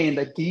maintain,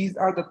 that these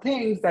are the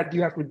things that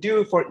you have to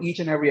do for each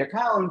and every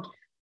account.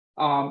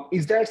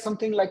 Is there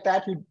something like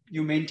that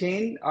you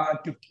maintain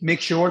to make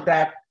sure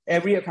that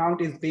every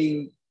account is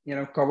being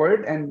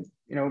covered, and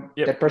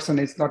that person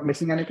is not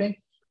missing anything?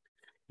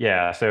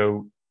 Yeah.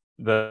 So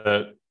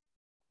the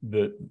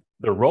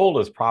role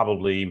is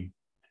probably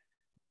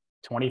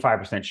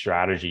 25%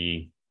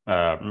 strategy,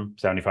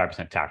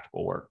 75%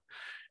 tactical work.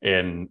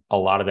 And a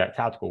lot of that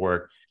tactical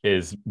work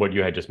is what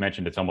you had just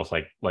mentioned. It's almost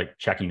like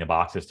checking the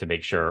boxes to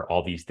make sure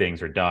all these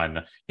things are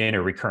done in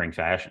a recurring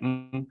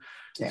fashion.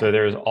 Yeah. So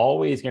there's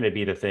always going to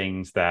be the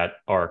things that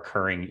are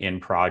occurring in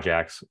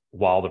projects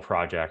while the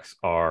projects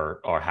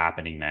are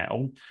happening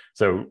now.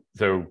 So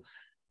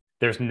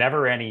there's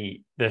never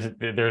any,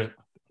 there's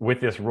with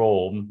this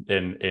role,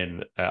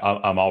 and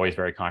I'm always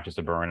very conscious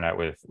of burnout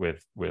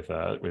with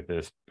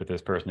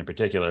this person in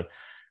particular,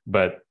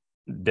 but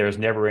there's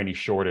never any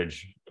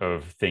shortage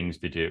of things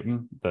to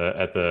do.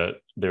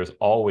 There's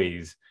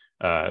always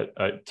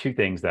two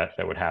things that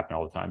would happen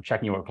all the time: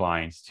 checking in with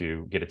clients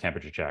to get a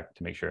temperature check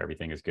to make sure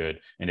everything is good,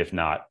 and if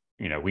not,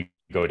 we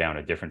go down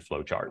a different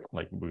flow chart.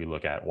 Like we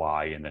look at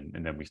why, and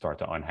then we start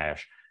to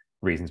unhash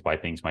reasons why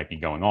things might be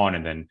going on,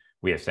 and then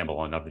we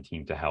assemble another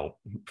team to help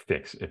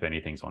fix if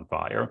anything's on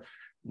fire.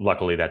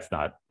 Luckily, that's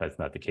not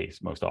the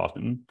case most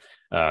often.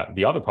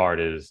 The other part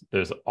is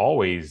there's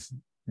always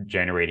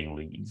generating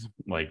leads,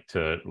 like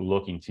to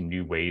look into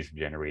new ways of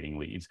generating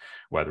leads,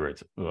 whether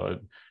it's a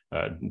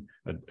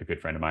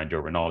good friend of mine, Joe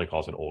Rinaldi,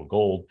 calls it old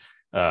gold.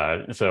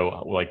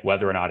 So like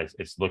whether or not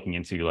it's looking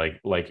into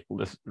like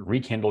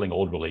rekindling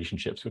old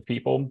relationships with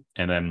people.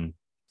 And then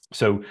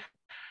so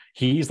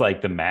he's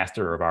like the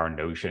master of our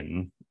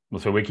Notion.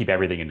 So we keep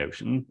everything in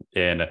Notion,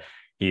 and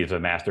he's a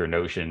master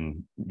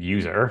Notion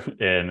user.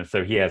 And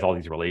so he has all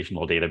these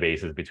relational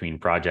databases between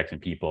projects and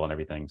people and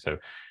everything. So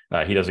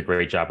he does a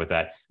great job with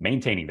that.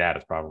 Maintaining that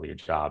is probably a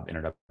job in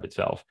and of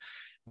itself.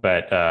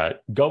 But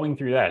going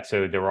through that,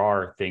 so there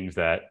are things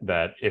that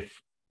if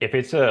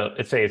it's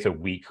let's say it's a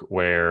week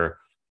where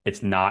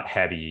it's not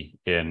heavy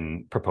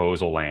in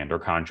proposal land or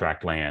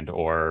contract land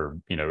or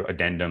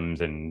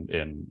addendums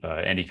and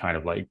any kind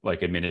of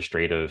like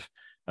administrative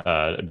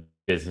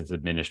business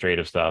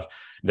administrative stuff,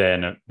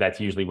 then that's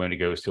usually when it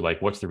goes to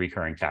like, what's the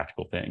recurring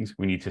tactical things?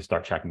 We need to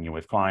start checking in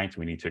with clients.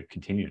 We need to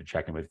continue to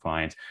check in with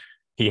clients.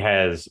 He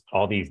has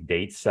all these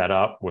dates set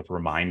up with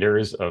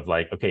reminders of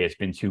like, okay, it's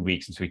been 2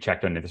 weeks since we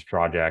checked into this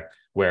project,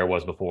 where it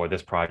was before.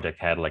 This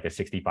project had like a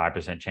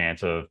 65%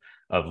 chance of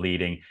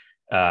leading.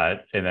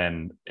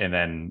 And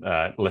then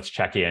let's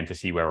check in to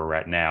see where we're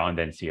at now, and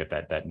then see if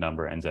that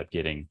number ends up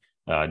getting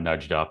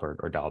nudged up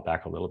or dialed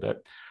back a little bit.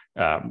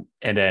 And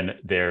then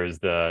there's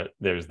the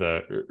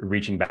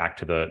reaching back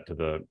to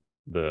the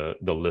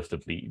list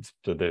of leads.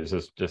 So there's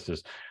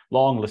this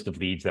long list of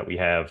leads that we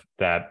have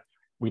that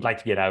we'd like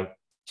to get out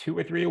 2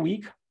 or 3 a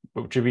week,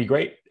 which would be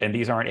great. And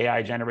these aren't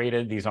AI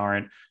generated. These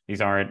aren't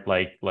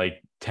like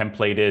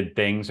templated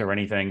things or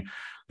anything.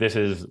 This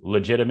is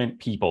legitimate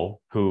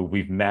people who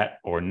we've met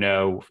or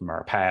know from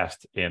our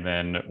past, and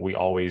then we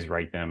always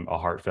write them a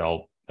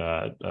heartfelt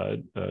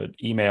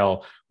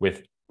email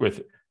with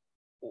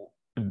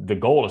the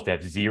goal is to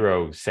have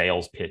 0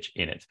 sales pitch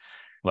in it.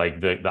 Like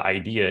the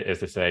idea is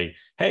to say,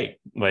 hey,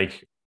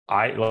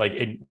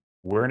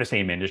 we're in the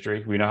same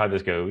industry. We know how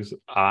this goes.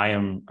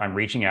 I'm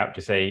reaching out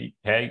to say,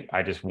 hey,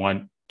 I just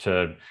want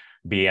to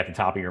be at the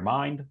top of your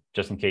mind,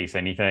 just in case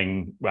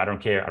anything. I don't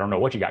care. I don't know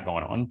what you got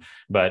going on,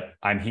 but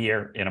I'm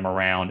here and I'm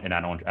around, and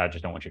I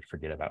just don't want you to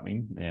forget about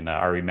me. And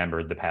I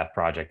remembered the past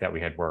project that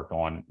we had worked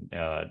on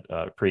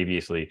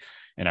previously,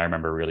 and I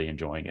remember really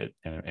enjoying it,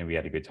 and we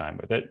had a good time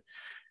with it.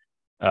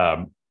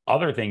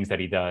 Other things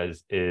that he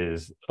does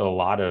is a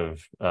lot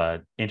of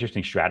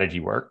interesting strategy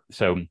work.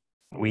 So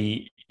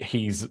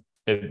this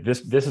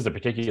is a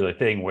particular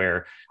thing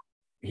where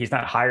he's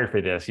not hired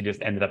for this. He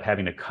just ended up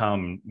having to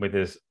come with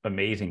this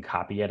amazing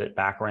copy edit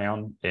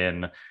background.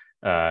 And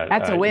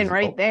that's a win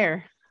right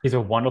there. He's a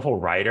wonderful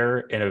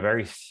writer and a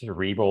very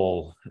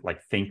cerebral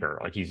thinker.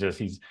 Like he has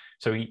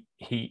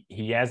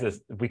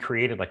this. We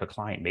created like a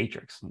client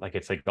matrix. Like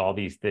it's like all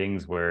these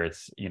things where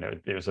it's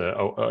there's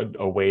a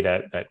way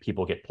that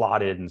people get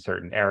plotted in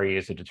certain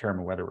areas to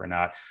determine whether or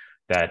not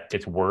that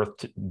it's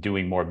worth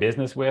doing more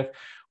business with,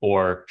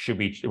 or should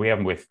we have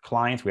them with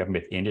clients, we have them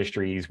with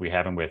industries, we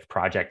have them with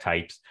project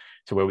types,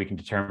 to where we can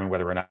determine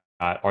whether or not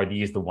are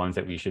these the ones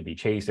that we should be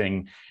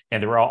chasing.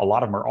 And a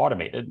lot of them are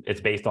automated. It's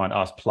based on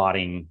us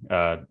plotting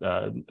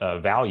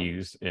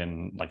values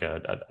in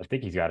I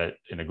think he's got it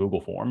in a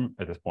Google form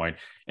at this point,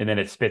 and then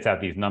it spits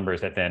out these numbers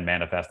that then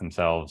manifest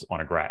themselves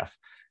on a graph.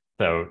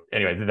 So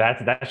anyway,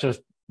 that's just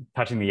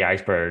touching the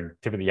iceberg,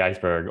 tip of the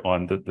iceberg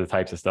on the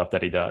types of stuff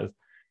that he does.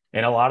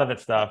 And a lot of that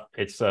stuff,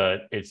 it's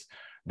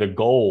the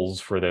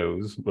goals for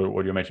those,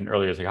 what you mentioned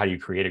earlier, is like, how do you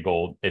create a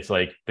goal? It's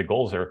like the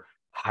goals are,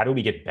 how do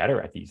we get better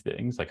at these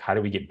things? Like, how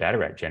do we get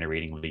better at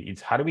generating leads?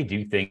 How do we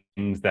do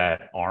things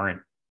that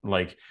aren't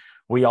like,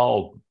 we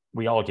all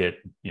get,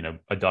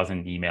 a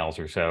dozen emails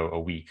or so a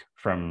week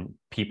from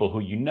people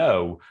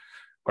who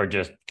are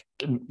just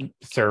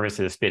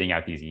services spitting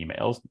out these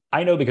emails.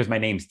 I know because my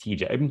name's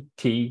TJ,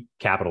 T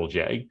capital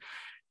J.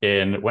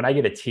 And when I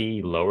get a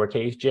T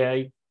lowercase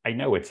j, I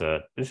know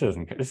this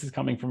is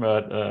coming from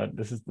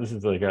this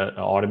is like an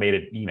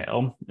automated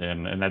email,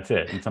 and that's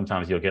it. And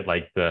sometimes you'll get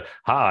like the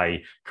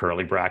hi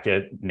curly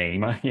bracket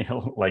name,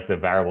 like the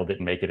variable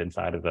didn't make it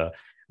inside of the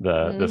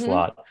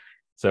slot.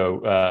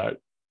 So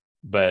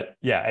but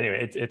yeah,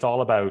 anyway, it's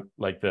all about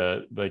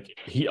a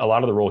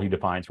lot of the role he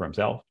defines for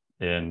himself.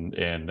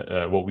 And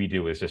what we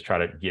do is just try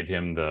to give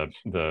him the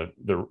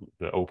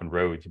open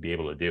road to be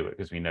able to do it,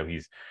 because we know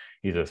he's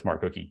a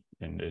smart cookie,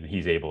 and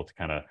he's able to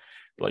kind of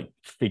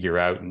figure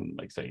out and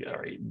say, all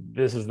right,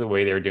 this is the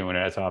way they're doing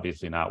it. It's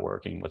obviously not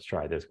working. Let's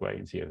try this way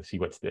and see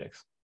what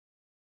sticks.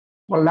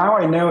 Well, now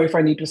I know if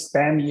I need to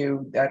spam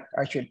you that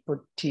I should put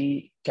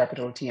T,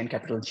 capital T and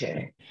capital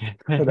J,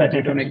 so that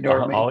you don't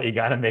ignore me. You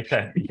got to make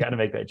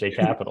that J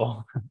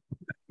capital.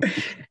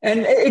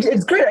 And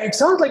it's great. It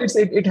sounds like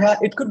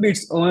it could be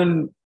its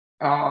own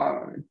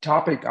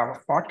topic of a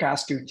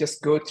podcast to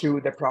just go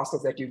through the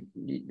process that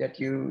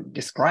you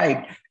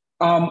described.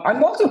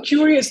 I'm also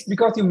curious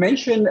because you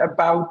mentioned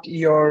about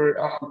your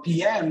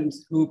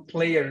PMs who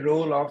play a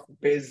role of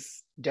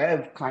biz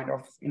dev kind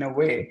of in a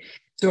way.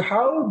 So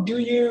how do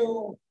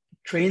you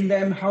train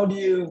them? How do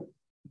you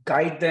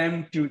guide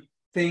them to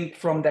think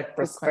from that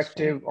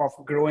perspective of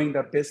growing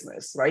the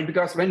business, right?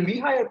 Because when we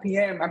hire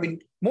PM, I mean,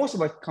 most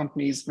of our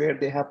companies where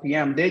they have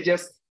PM, they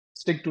just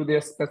stick to their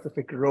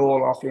specific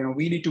role of,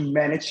 we need to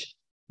manage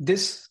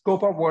this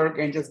scope of work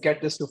and just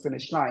get this to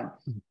finish line.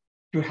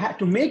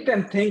 To make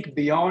them think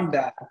beyond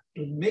that,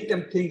 to make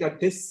them think that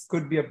this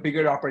could be a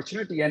bigger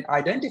opportunity and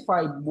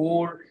identify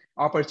more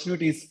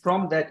opportunities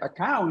from that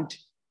account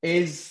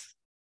is,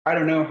 I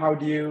don't know, how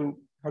do you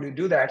how do you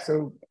do that?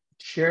 So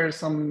share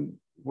some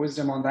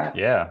wisdom on that.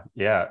 Yeah.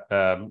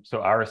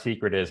 So our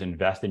secret is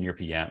invest in your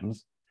PMs.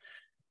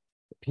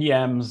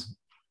 PMs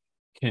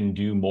can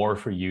do more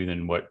for you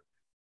than what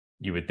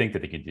you would think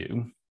that they could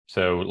do.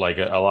 So like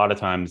a lot of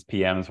times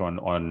PMs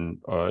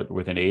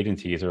within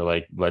agencies are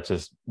like, let's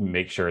just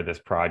make sure this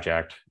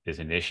project is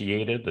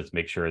initiated. Let's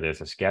make sure there's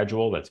a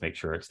schedule. Let's make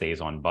sure it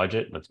stays on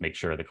budget. Let's make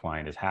sure the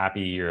client is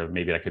happy, or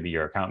maybe that could be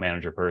your account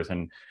manager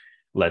person.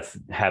 Let's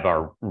have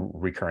our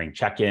recurring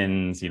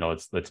check-ins.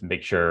 Let's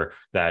make sure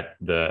that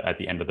at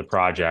the end of the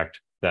project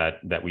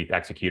that we've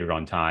executed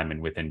on time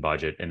and within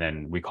budget, and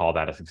then we call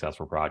that a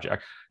successful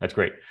project. That's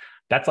great.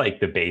 That's like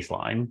the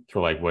baseline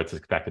for like what's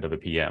expected of a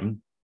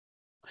PM.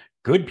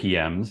 Good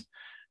PMs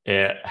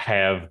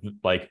have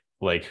like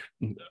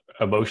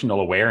emotional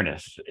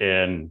awareness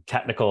and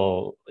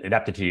technical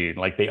ineptitude.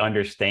 Like they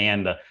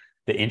understand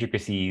the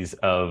intricacies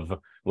of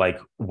like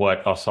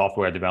what a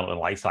software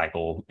development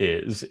lifecycle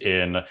is.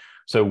 And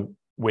so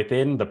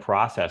within the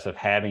process of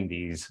having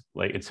these,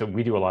 so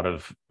we do a lot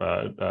of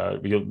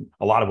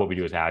what we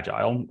do is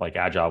agile, like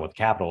agile with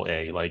capital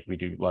A. Like we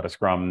do a lot of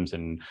scrums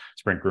and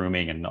sprint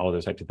grooming and all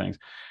those types of things.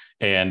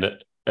 And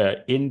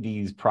in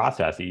these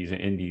processes,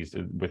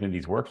 within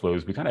these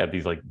workflows, we kind of have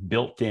these like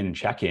built-in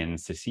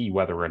check-ins to see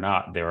whether or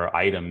not there are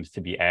items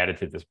to be added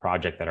to this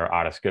project that are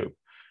out of scope.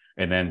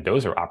 And then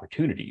those are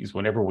opportunities.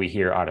 Whenever we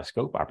hear out of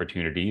scope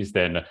opportunities,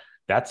 then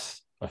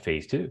that's a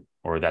phase 2,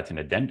 or that's an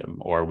addendum,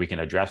 or we can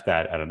address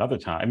that at another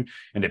time.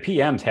 And the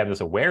PMs have this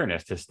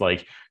awareness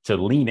to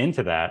lean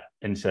into that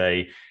and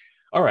say,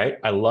 all right,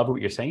 I love what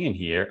you're saying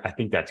here. I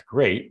think that's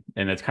great.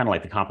 And it's kind of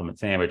like the compliment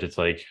sandwich. It's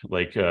I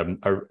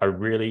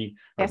really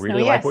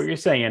like what you're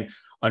saying.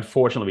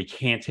 Unfortunately, we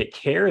can't take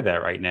care of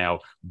that right now.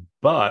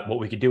 But what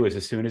we could do is,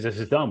 as soon as this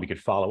is done, we could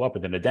follow up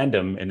with an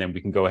addendum, and then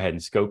we can go ahead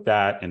and scope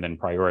that, and then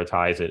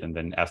prioritize it, and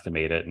then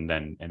estimate it, and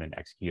then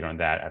execute on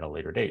that at a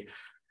later date.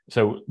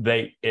 So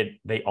they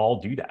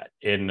all do that,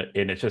 and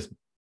it's just,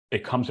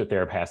 it comes with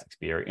their past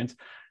experience.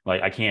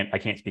 Like I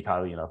can't speak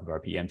highly enough of our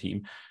PM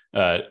team.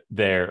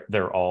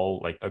 They're all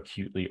like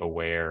acutely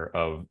aware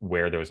of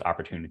where those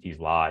opportunities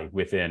lie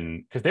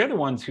within, because they're the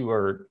ones who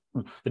are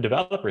the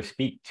developers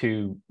speak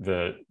to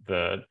the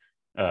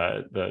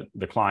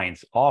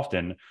clients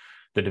often.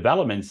 The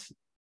developments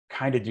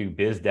kind of do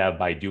biz dev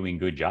by doing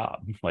good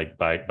job, like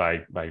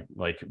by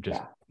like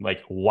just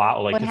like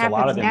wow, like what just happens a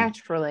lot of them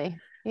naturally.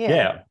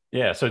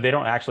 Yeah. So they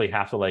don't actually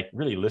have to like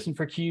really listen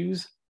for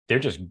cues.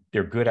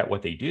 They're good at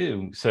what they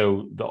do.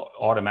 So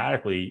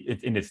automatically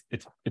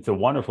it's a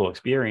wonderful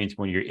experience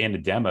when you're in a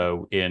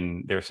demo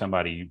and there's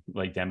somebody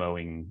like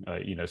demoing,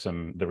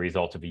 the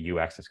results of a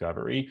UX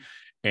discovery,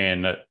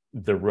 and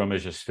the room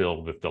is just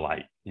filled with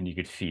delight, and you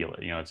could feel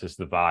it. It's just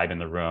the vibe in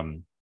the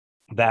room.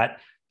 That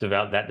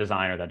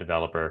designer, that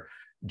developer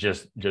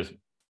just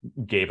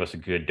gave us a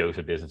good dose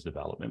of business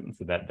development.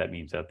 So that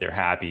means that they're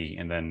happy,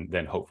 and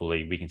then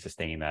hopefully we can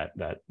sustain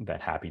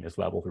that happiness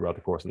level throughout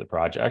the course of the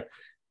project.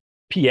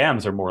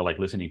 PMs are more like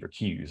listening for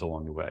cues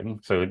along the way.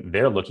 So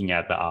they're looking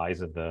at the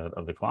eyes of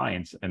the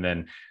clients, and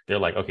then they're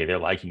like, okay, they're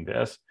liking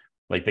this.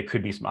 Like there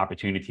could be some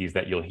opportunities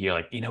that you'll hear,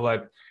 like, you know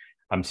what,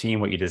 I'm seeing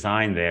what you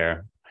designed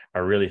there. I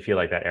really feel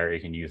like that area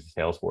can use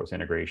the Salesforce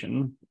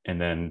integration. And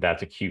then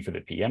that's a cue for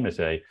the PM to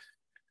say,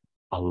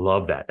 I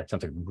love that. That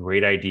sounds like a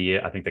great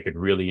idea. I think that could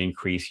really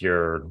increase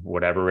your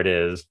whatever it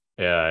is.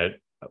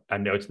 I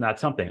know it's not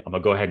something. I'm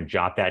gonna go ahead and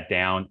jot that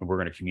down, and we're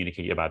going to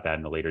communicate about that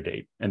in a later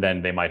date. And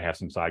then they might have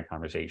some side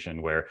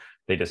conversation where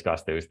they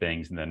discuss those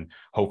things, and then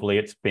hopefully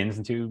it spins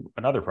into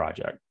another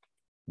project.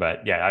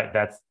 But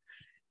yeah,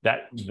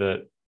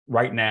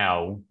 right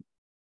now,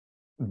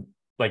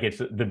 like it's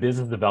the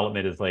business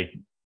development is like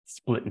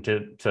split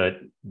into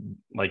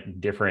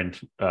like different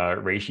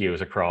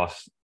ratios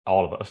across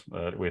all of us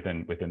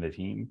within the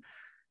team,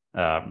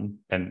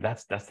 and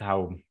that's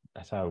how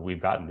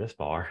we've gotten this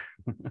far.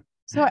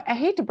 So I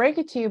hate to break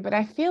it to you, but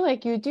I feel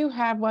like you do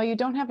have, while you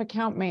don't have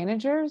account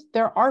managers,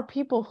 there are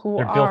people who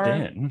They're built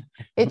in.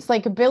 It's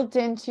like built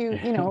into,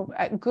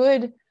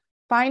 good,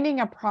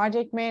 finding a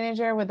project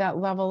manager with that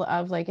level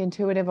of like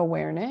intuitive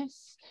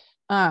awareness.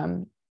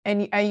 And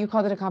you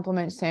called it a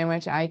compliment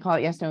sandwich. I call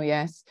it yes, no,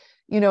 yes.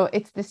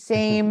 It's the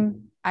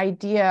same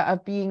idea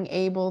of being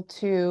able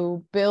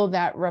to build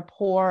that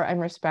rapport and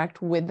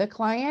respect with the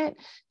client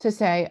to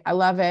say, I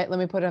love it. Let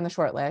me put it on the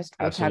short list.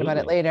 We'll chat about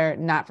it later.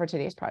 Not for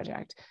today's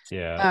project.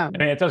 Yeah. I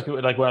mean, it does,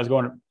 like when I was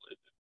going,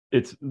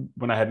 it's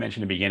when I had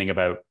mentioned in the beginning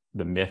about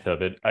the myth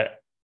of it,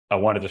 I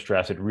wanted to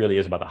stress it really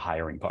is about the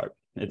hiring part.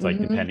 It's like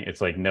it's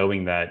like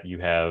knowing that you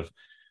have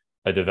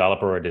a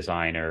developer or a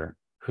designer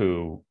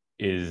who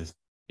is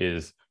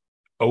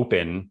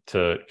open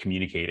to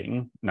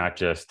communicating, not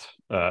just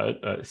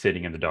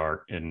sitting in the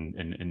dark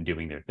and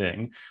doing their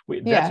thing.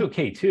 That's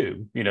okay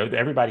too.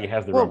 Everybody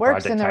has their own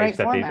works project in the types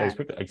right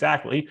format.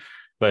 exactly.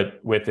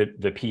 But with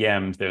the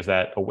PMs, there's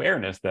that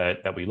awareness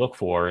that we look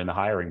for in the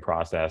hiring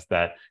process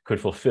that could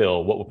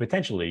fulfill what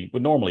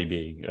would normally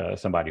be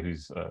somebody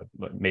who's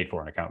made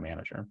for an account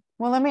manager.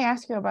 Well, let me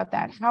ask you about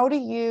that. How do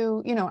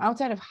you,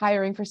 outside of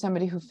hiring for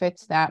somebody who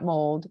fits that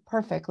mold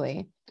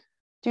perfectly,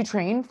 do you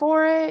train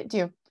for it? Do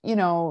you,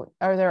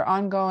 are there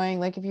ongoing,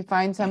 like if you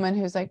find someone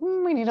who's like,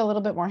 we need a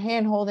little bit more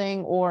hand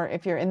holding, or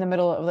if you're in the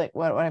middle of like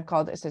what I've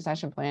called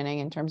succession planning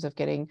in terms of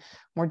getting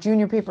more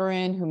junior people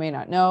in who may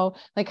not know,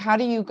 like how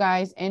do you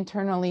guys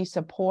internally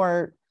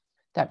support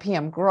that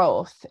PM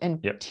growth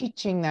and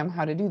teaching them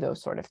how to do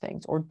those sort of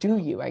things? Or do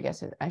you, I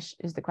guess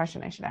is the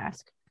question I should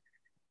ask.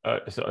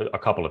 So a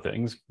couple of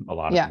things, a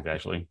lot of things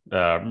actually.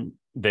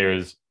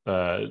 There's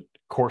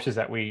courses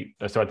that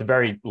so at the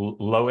very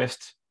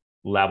lowest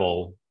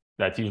level,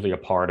 that's usually a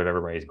part of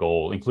everybody's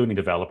goal, including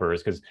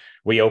developers, because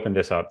we open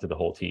this up to the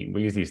whole team.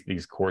 We use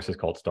these courses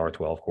called Star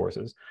 12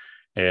 courses,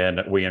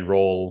 and we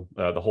enroll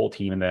the whole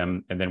team in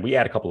them, and then we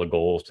add a couple of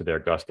goals to their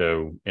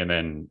gusto, and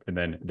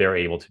then they're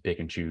able to pick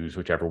and choose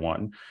whichever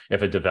one.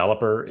 If a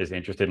developer is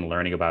interested in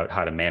learning about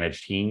how to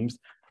manage teams,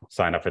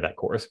 sign up for that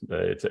course.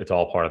 It's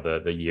all part of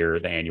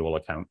the annual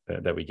account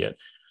that we get.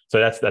 So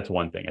that's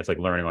one thing. It's like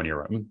learning on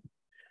your own.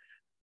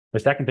 The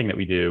second thing that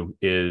we do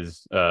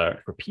is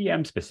for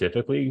PM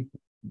specifically,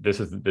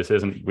 this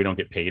isn't, we don't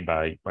get paid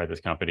by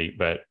this company,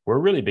 but we're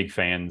really big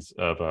fans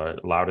of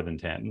Louder Than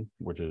 10,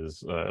 which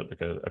is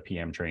like a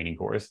PM training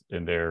course,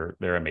 and they're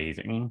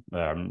amazing.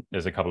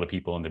 There's a couple of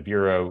people in the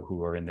bureau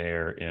who are in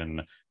there,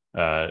 and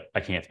I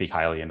can't speak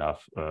highly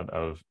enough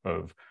of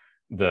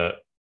the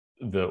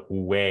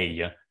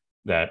way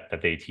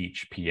that they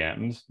teach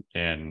PMs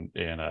and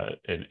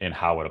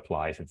how it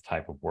applies to the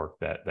type of work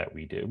that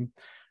we do.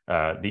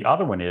 The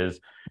other one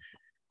is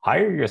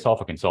hire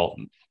yourself a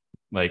consultant.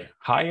 Like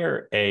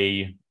hire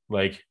a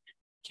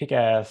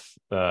kick-ass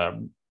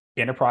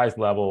enterprise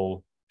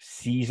level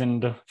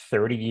seasoned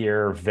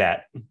 30-year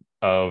vet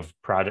of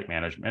project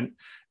management,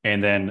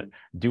 and then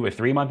do a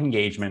 3-month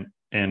engagement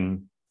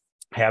and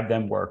have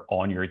them work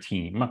on your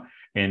team,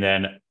 and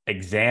then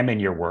examine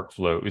your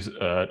workflows,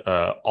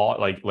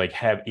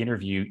 have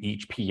interview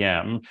each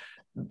PM,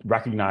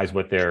 recognize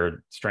what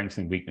their strengths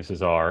and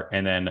weaknesses are,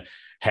 and then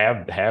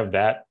have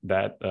that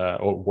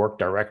or work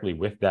directly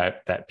with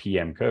that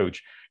PM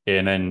coach,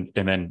 and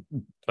then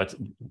let's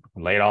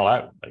lay it all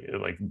out.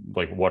 Like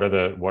what are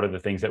the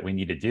things that we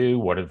need to do?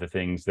 What are the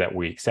things that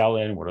we excel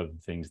in? What are the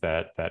things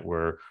that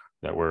we're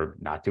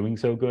not doing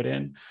so good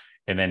in?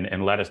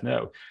 And let us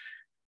know.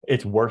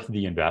 It's worth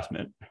the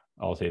investment.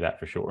 I'll say that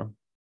for sure.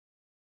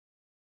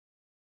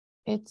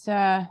 It's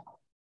of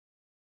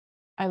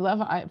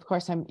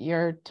course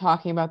you're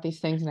talking about these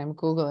things and I'm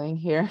Googling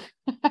here.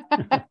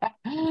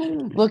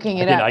 Looking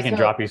it up. I can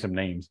drop you some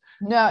names.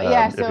 No,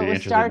 yeah. So it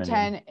was Star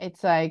 10.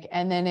 It's like,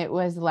 and then it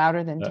was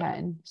Louder Than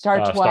 10. Star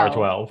 12. Star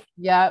 12.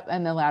 Yep.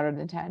 And then Louder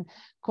Than 10.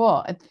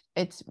 Cool.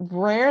 It's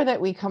rare that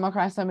we come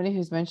across somebody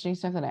who's mentioning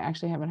stuff that I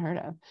actually haven't heard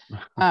of.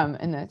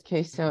 In that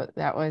case. So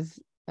that was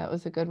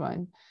a good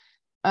one.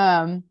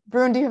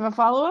 Varun, do you have a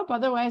follow-up?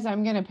 Otherwise,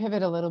 I'm going to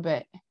pivot a little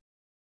bit.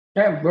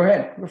 Yeah, go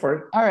ahead. Go for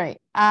it. All right.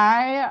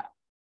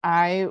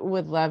 I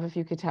would love if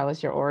you could tell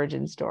us your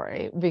origin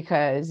story,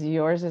 because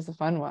yours is a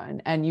fun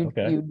one. And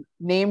you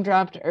name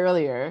dropped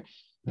earlier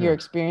your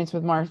experience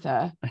with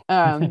Martha.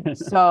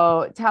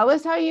 So tell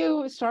us how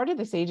you started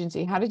this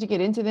agency. How did you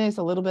get into this?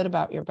 A little bit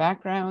about your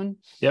background.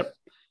 Yep.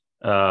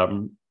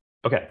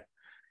 Okay.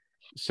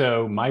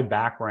 So my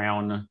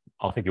background,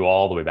 I'll take you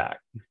all the way back.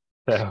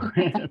 So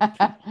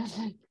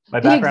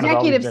the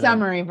executive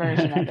summary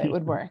version of it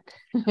would work.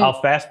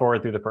 I'll fast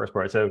forward through the first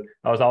part. So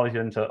I was always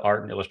into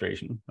art and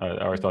illustration. I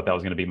always thought that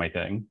was going to be my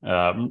thing.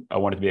 I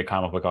wanted to be a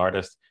comic book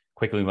artist.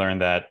 Quickly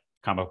learned that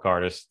comic book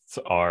artists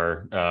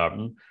are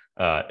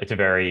it's a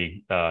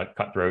very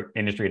cutthroat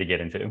industry to get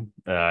into,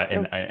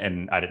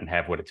 and I didn't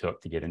have what it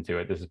took to get into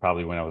it. This is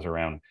probably when I was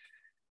around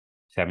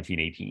 17,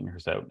 18 or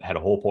so. Had a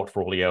whole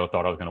portfolio.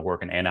 Thought I was going to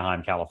work in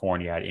Anaheim,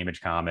 California at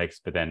Image Comics,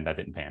 but then that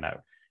didn't pan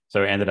out.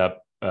 So I ended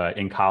up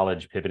in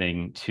college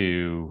pivoting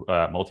to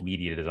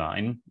multimedia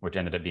design, which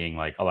ended up being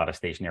like a lot of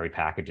stationery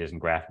packages and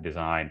graphic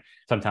design.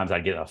 Sometimes I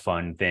get a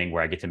fun thing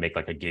where I get to make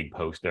like a gig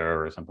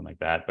poster or something like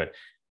that. But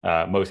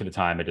most of the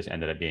time, it just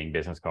ended up being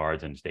business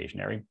cards and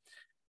stationery.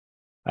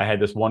 I had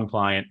this one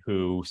client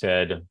who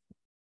said,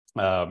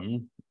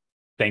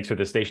 thanks for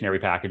the stationery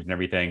package and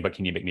everything, but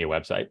can you make me a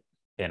website?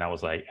 And I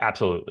was like,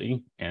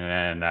 absolutely.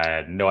 And then I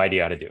had no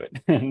idea how to do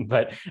it.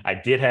 But I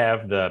did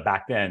have the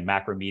back then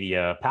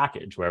Macromedia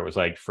package where it was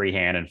like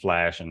freehand and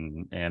Flash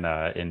and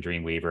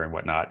Dreamweaver and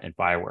whatnot and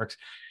Fireworks.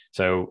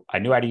 So I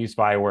knew how to use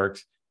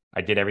Fireworks.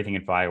 I did everything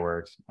in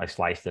Fireworks. I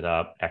sliced it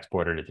up,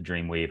 exported it to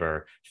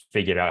Dreamweaver,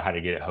 figured out how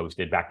to get it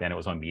hosted. Back then it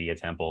was on Media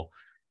Temple.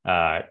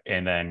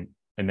 And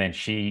then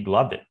she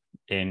loved it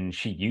and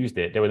she used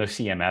it. There was no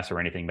CMS or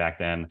anything back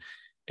then.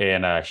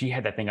 And she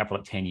had that thing up for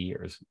like 10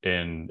 years.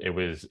 And it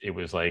was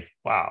like,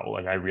 wow,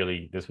 like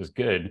this was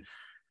good.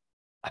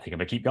 I think I'm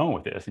gonna keep going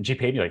with this. And she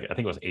paid me like, I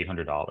think it was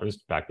 $800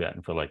 back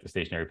then for like the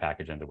stationery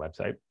package and the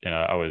website. And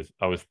I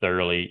was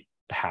thoroughly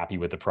happy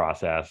with the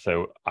process.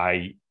 So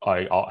I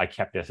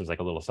kept this as like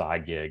a little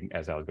side gig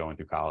as I was going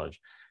through college,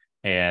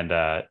 and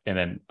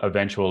then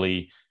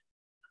eventually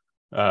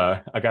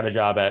I got a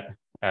job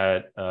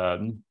at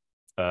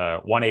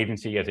one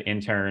agency as an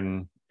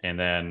intern, and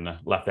then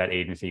left that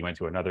agency, went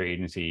to another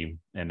agency,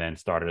 and then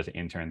started as an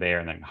intern there,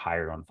 and then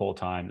hired on full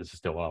time. This is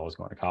still while I was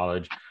going to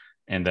college,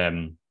 and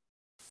then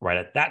right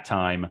at that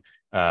time,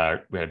 we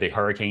had a big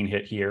hurricane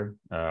hit here.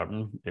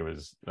 It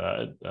was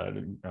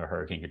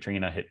Hurricane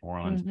Katrina hit New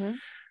Orleans. Mm-hmm.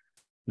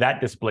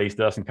 That displaced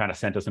us and kind of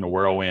sent us in a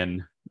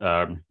whirlwind,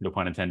 no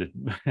pun intended.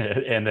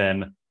 And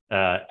then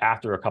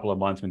after a couple of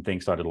months, when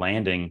things started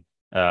landing,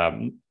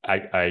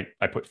 I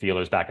put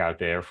feelers back out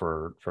there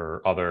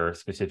for other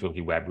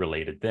specifically web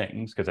related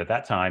things, because at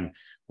that time,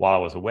 while I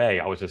was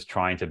away, I was just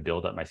trying to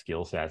build up my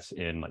skill sets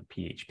in like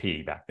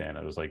PHP back then.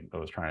 I was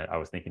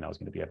thinking I was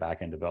going to be a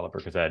back-end developer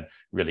because I'd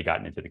really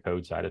gotten into the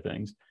code side of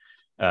things.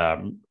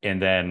 And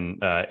then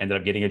ended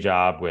up getting a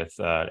job with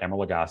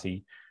Emeril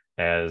Lagasse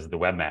as the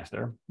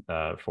webmaster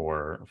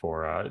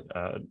for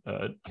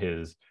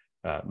his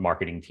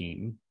marketing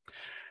team.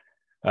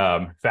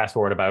 Fast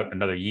forward about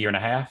another year and a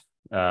half.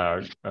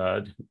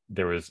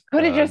 There was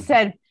could have just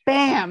said,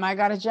 "Bam! I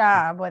got a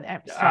job with."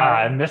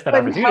 I missed that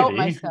Couldn't help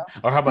opportunity. myself.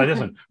 Or how about this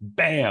one?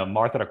 Bam!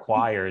 Martha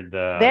acquired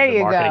the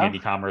marketing and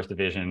e-commerce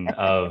division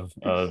of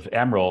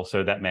Emeril.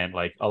 So that meant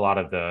like a lot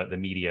of the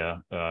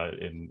media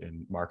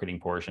in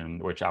marketing portion,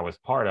 which I was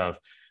part of,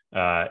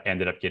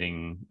 ended up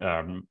getting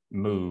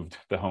moved.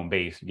 The home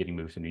base getting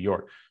moved to New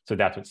York. So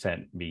that's what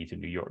sent me to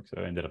New York.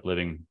 So I ended up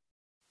living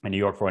in New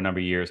York for a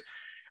number of years.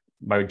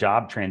 My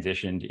job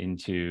transitioned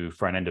into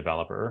front-end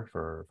developer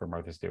for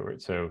Martha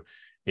Stewart. So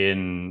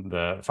in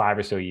the 5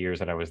 or so years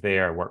that I was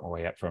there, I worked my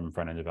way up from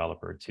front-end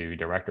developer to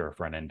director of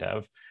front-end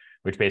dev,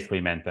 which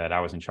basically meant that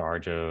I was in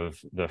charge of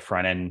the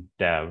front-end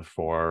dev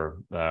for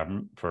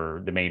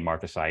the main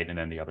Martha site, and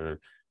then the other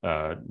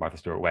Martha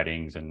Stewart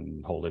weddings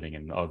and whole living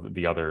and all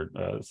the other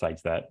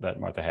sites that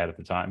Martha had at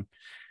the time.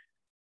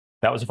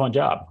 That was a fun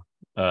job.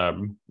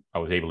 I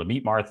was able to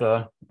meet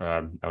Martha.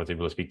 I was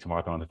able to speak to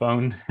Martha on the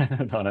phone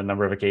on a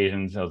number of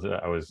occasions. I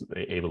was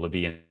able to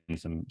be in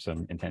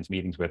some intense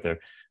meetings with her.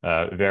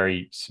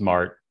 Very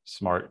smart,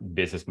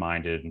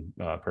 business-minded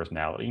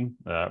personality.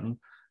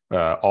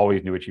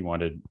 Always knew what she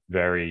wanted.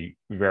 Very,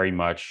 very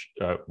much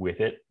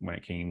with it when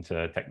it came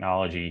to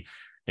technology,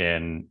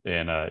 and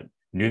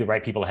knew the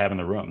right people to have in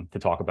the room to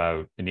talk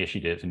about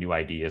initiatives and new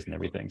ideas and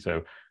everything.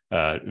 So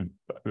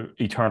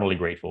eternally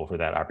grateful for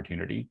that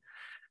opportunity.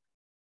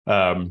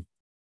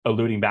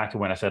 Alluding back to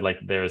when I said like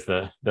there's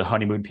the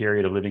honeymoon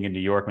period of living in New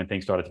York, when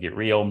things started to get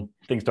real,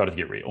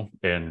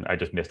 and I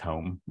just missed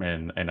home,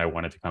 and I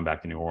wanted to come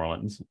back to New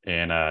Orleans,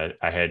 and I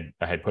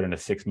had put in a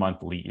 6-month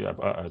leave,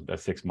 a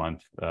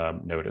 6-month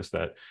notice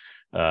that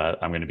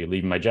I'm going to be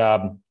leaving my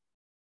job,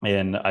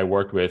 and I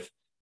worked with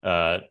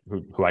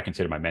who I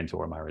consider my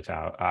mentor,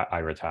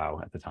 Ira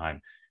Tao at the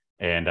time,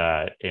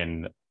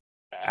 and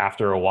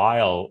after a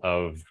while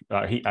of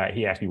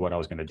he asked me what I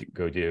was going to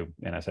go do,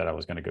 and I said I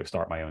was going to go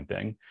start my own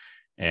thing.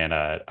 And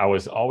I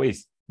was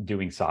always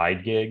doing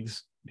side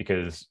gigs,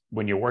 because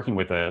when you're working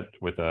with a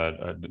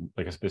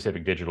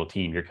specific digital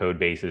team, your code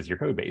base is your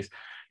code base.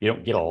 You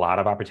don't get a lot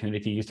of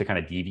opportunities to kind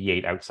of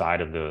deviate outside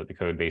of the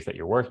code base that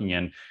you're working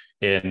in.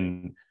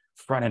 In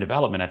front-end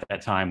development at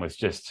that time was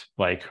just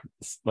like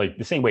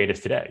the same way it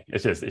is today.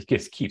 It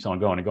just keeps on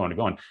going and going and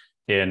going.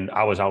 And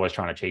I was always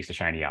trying to chase the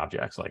shiny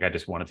objects. Like I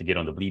just wanted to get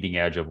on the bleeding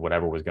edge of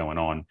whatever was going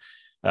on.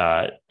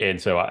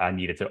 And so I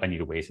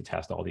needed ways to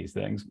test all these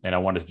things, and I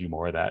wanted to do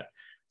more of that.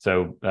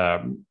 So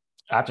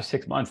after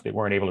 6 months, they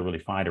weren't able to really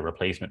find a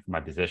replacement for my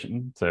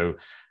position. So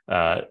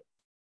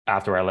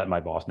after I let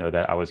my boss know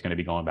that I was going to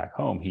be going back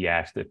home, he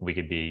asked if we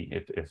could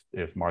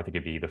if Martha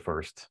could be the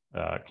first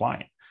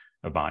client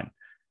of mine.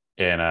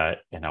 And I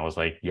was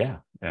like, yeah,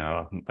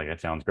 like that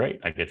sounds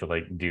great. I get to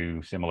like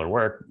do similar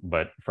work,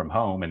 but from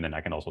home, and then I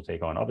can also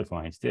take on other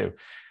clients too.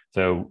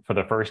 So for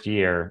the first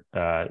year,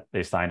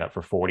 they signed up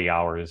for 40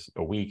 hours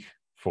a week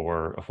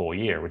for a full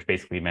year, which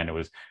basically meant it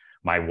was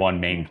my one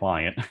main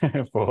client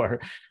for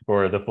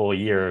the full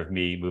year of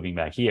me moving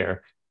back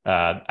here.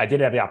 I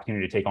did have the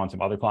opportunity to take on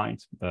some other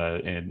clients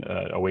and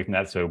away from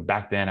that. So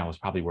back then I was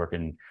probably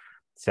working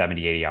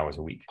 70, 80 hours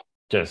a week,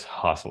 just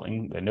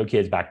hustling. No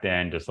kids back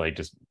then,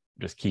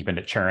 just keeping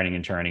it churning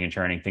and churning and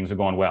churning. Things were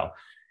going well.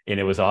 And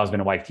it was a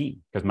husband and wife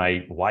team, because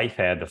my wife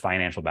had the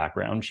financial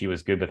background. She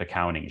was good with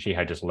accounting. She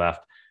had just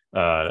left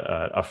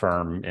a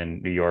firm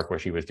in New York where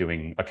she was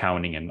doing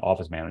accounting and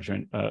office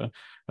management,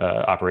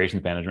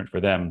 operations management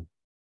for them.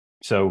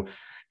 So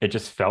it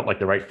just felt like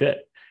the right fit.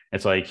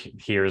 It's like,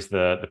 here's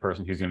the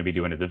person who's going to be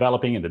doing the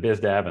developing and the biz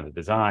dev and the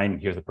design.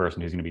 Here's the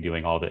person who's going to be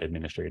doing all the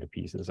administrative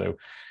pieces. So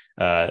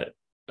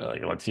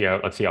let's see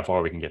how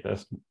far we can get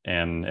this.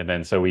 And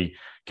then so we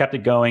kept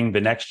it going.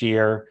 The next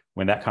year,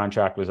 when that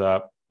contract was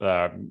up,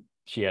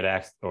 she had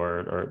asked,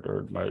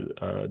 or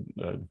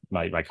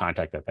my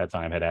contact at that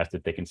time had asked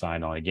if they can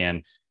sign on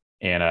again,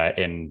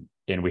 and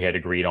we had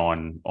agreed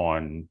on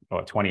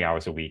 20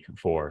 hours a week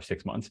for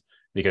 6 months.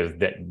 because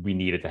that we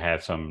needed to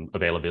have some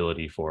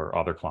availability for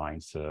other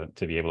clients to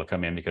be able to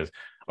come in, because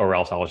or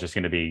else I was just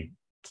going to be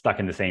stuck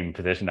in the same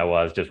position I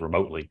was, just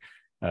remotely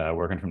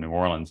working from New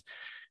Orleans.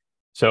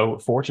 So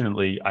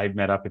fortunately, I've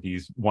met up with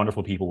these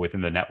wonderful people within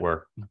the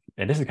network,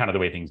 and this is kind of the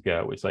way things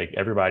go. It's like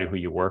everybody who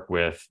you work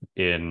with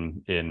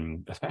in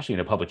especially in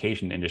the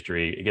publication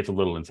industry, it gets a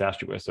little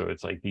incestuous. So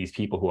it's like these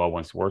people who I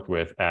once worked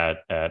with at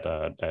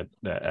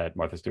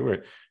Martha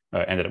Stewart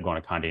ended up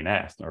going to Condé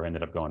Nast, or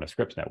ended up going to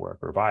Scripps Network,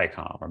 or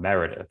Viacom, or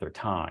Meredith, or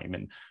Time,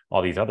 and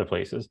all these other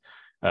places.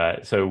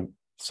 So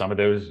some of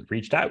those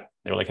reached out.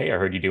 They were like, "Hey, I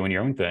heard you doing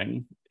your own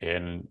thing."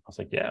 And I was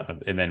like, "Yeah."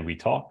 And then we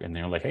talked, and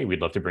they were like, "Hey, we'd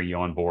love to bring you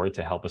on board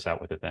to help us out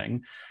with the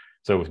thing."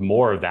 So it was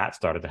more of that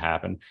started to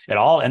happen. It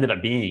all ended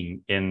up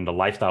being in the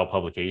lifestyle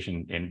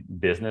publication in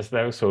business,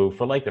 though. So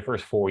for like the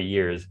first 4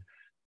 years,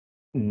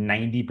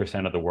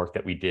 90% of the work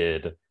that we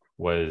did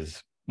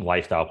was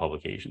lifestyle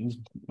publications,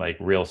 like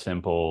real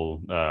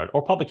simple,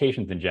 or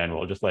publications in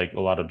general, just like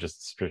a lot of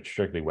just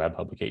strictly web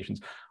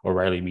publications.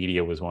 O'Reilly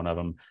Media was one of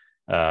them.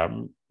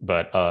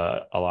 But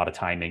a lot of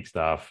timing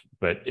stuff,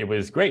 but it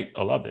was great.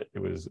 I loved it. It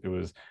was,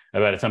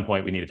 but at some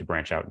point we needed to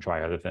branch out and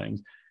try other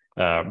things.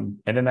 And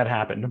then that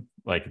happened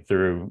like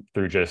through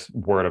just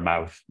word of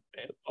mouth.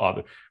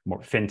 All more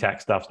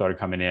fintech stuff started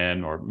coming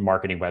in, or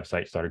marketing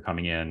websites started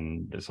coming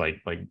in. It's like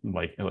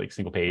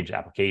single page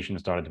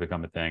applications started to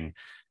become a thing.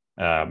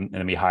 And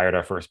then we hired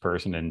our first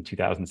person in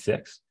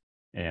 2006,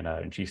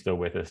 and she's still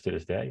with us to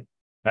this day.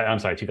 I'm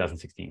sorry,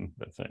 2016.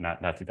 That's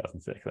not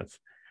 2006. That's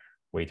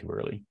way too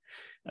early.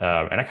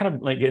 And I kind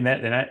of like in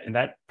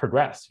that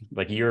progressed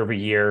like year over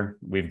year.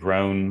 We've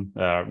grown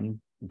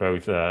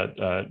both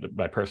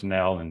by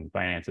personnel and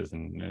finances,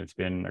 and it's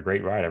been a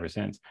great ride ever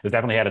since. It's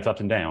definitely had its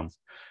ups and downs,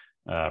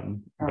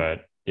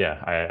 but yeah,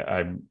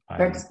 I'm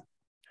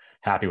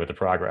happy with the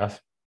progress.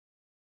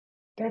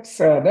 That's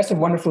a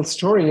wonderful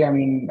story. I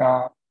mean,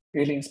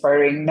 really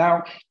inspiring.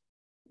 Now,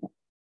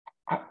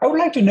 I would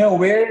like to know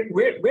where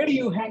do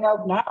you hang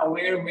out now?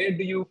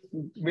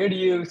 Where do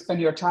you spend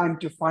your time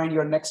to find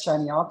your next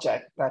shiny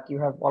object that you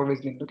have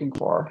always been looking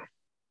for?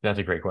 That's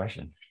a great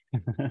question.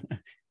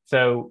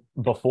 So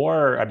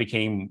before I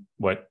became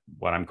what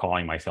I'm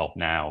calling myself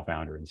now,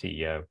 founder and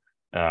CEO,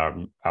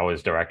 I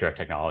was director of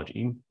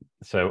technology.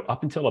 So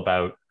up until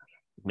about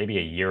maybe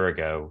a year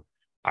ago,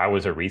 I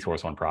was a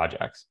resource on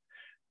projects,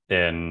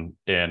 and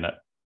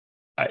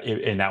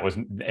that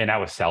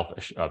was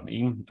selfish of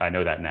me. I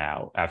know that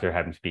now, after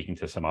having speaking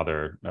to some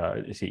other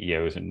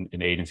CEOs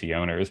and agency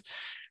owners,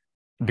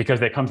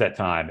 because there comes that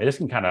time. And this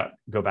can kind of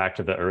go back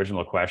to the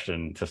original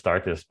question to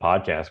start this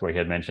podcast, where you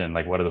had mentioned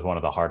like, what is one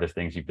of the hardest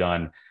things you've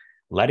done?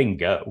 Letting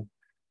go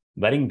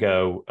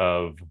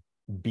of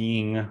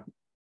being.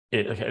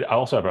 I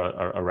also have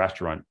a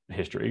restaurant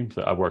history.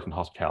 So I've worked in the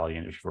hospitality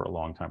industry for a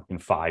long time, in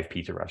 5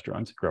 pizza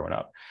restaurants growing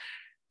up.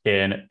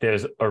 And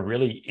there's a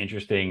really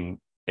interesting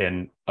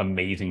and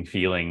amazing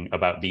feeling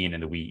about being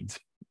in the weeds.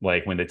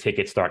 Like when the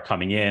tickets start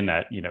coming in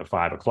at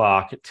 5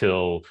 o'clock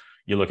till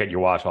you look at your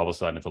watch, all of a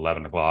sudden it's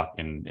 11 o'clock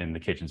and the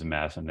kitchen's a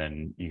mess, and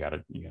then you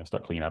gotta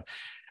start cleaning up.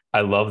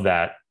 I love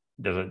that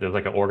there's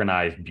like an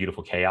organized,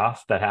 beautiful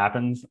chaos that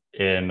happens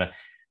in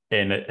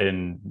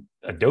a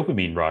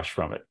dopamine rush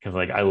from it, because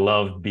like I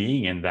love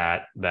being in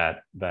that level.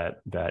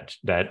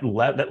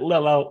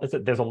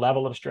 There's a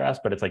level of stress,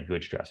 but it's like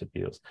good stress, it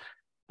feels.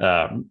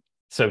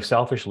 So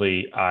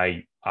selfishly,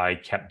 I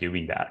kept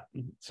doing that.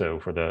 So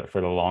for the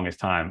longest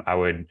time, I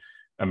would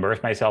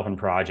immerse myself in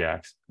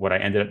projects. What I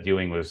ended up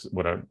doing was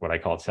what I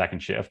called second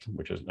shift,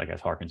 which is, I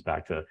guess, harkens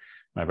back to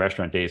my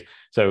restaurant days.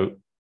 So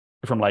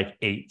from like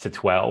 8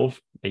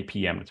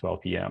 p.m. to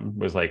 12 p.m.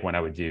 was like when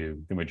I would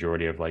do the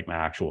majority of like my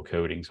actual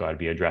coding. So I'd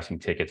be addressing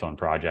tickets on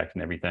projects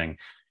and everything.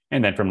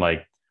 And then from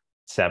like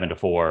 7 to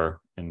 4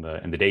 in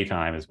the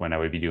daytime is when I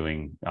would be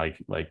doing like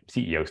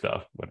CEO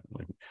stuff,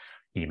 like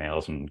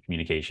emails and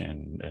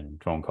communication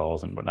and phone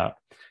calls and whatnot.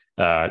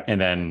 And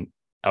then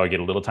I would get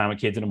a little time with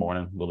kids in the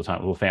morning, a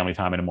little family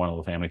time in the morning, a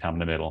little family time in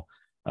the middle,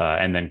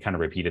 and then kind of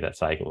repeated that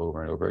cycle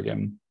over and over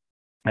again.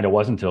 And it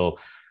wasn't until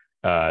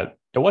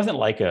it wasn't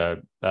like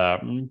a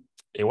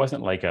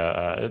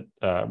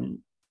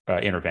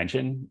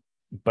intervention,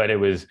 but it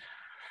was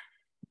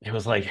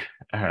like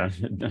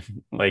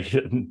like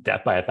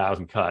death by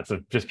 1,000 cuts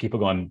of just people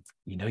going,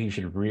 you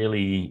should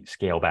really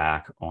scale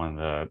back on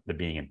the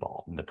being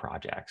involved in the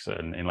projects,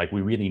 and like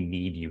we really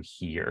need you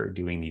here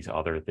doing these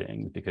other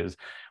things, because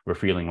we're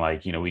feeling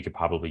like we could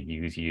probably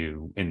use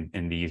you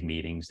in these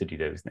meetings to do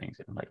those things.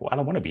 And I'm like, well, I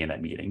don't want to be in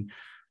that meeting.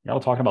 Y'all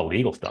talking about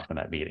legal stuff in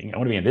that meeting. I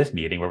want to be in this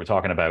meeting where we're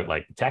talking about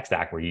like the tech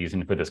stack we're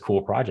using for this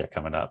cool project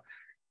coming up.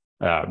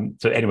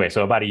 So anyway,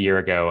 so about a year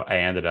ago, I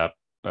ended up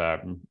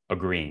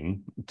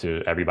agreeing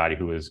to everybody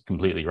who was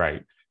completely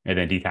right, and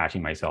then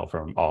detaching myself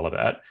from all of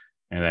that,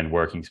 and then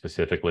working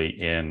specifically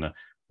in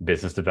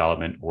business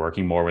development,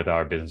 working more with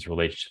our business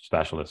relationship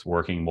specialists,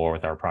 working more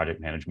with our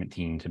project management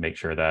team to make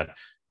sure that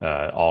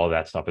all of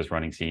that stuff is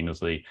running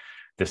seamlessly,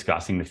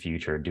 discussing the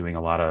future, doing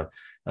a lot of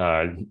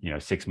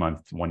 6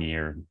 months, 1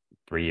 year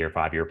 3-year,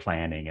 5-year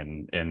planning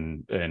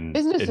and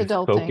Business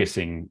adulting.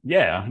 focusing.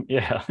 Yeah.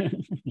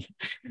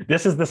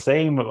 This is the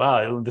same.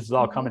 This is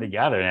all coming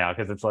together now,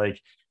 because it's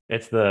like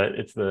it's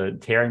the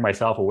tearing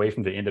myself away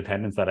from the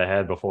independence that I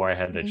had before I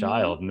had the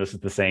child, and this is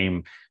the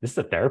same. This is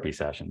a therapy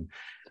session.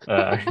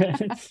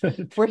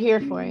 We're here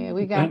for you.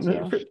 We got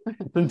you.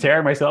 Then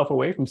tearing myself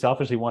away from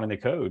selfishly wanting to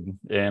code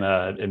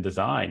and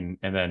design,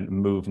 and then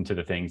move into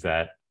the things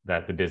that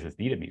the business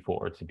needed me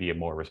for, to be a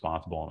more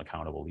responsible and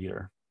accountable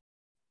leader.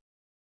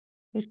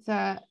 It's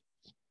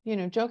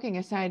joking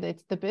aside,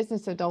 it's the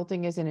business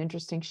adulting is an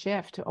interesting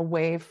shift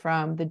away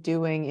from the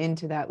doing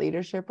into that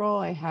leadership role.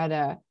 I had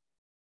a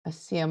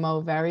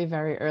CMO very,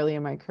 very early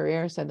in my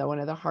career said that one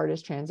of the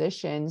hardest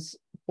transitions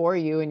for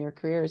you in your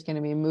career is going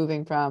to be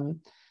moving from,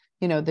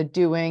 the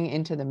doing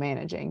into the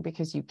managing,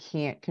 because you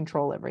can't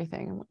control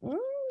everything.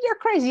 You're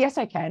crazy. Yes,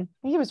 I can.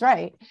 He was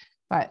right,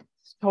 but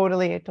it's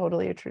totally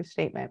a true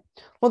statement.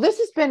 Well, this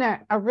has been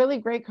a really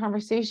great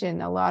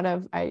conversation.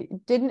 I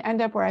didn't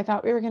end up where I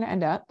thought we were going to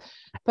end up,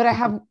 but I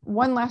have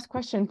one last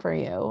question for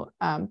you,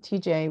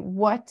 TJ.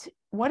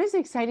 What is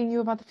exciting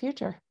you about the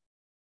future?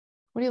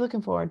 What are you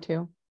looking forward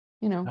to?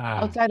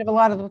 Outside of a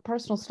lot of the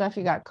personal stuff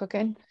you got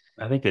cooking.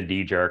 I think the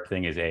knee-jerk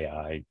thing is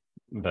AI,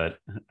 but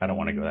I don't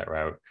want to go that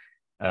route.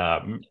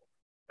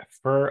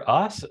 For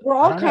us, we're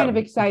all kind of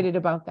excited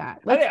about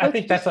that. I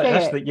think that's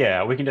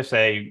we can just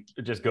say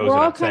it just goes. We're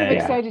all kind of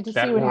excited to see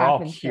what happens. We're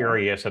all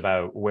curious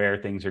about where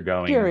things are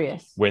going.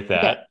 With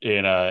that,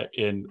 in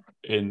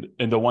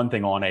the one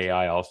thing on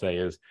AI, I'll say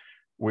is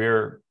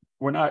we're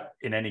not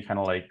in any kind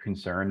of like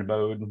concerned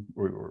mode,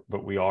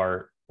 but we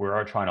are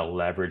trying to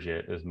leverage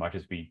it as much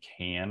as we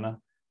can,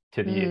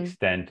 to the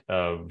extent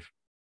of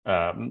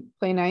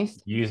play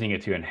nice, using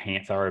it to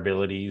enhance our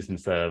abilities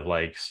instead of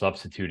like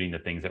substituting the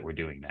things that we're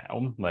doing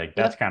now. Like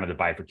that's kind of the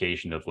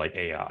bifurcation of like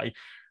AI.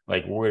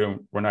 Like we're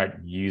not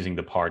using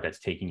the part that's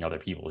taking other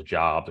people's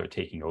jobs or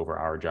taking over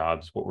our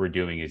jobs. What we're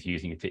doing is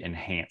using it to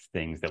enhance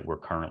things that we're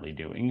currently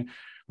doing.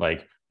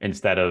 Like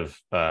instead of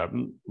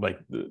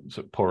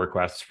pull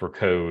requests for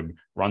code,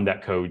 run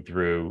that code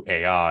through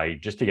AI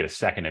just to get a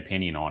second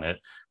opinion on it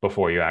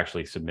before you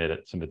actually submit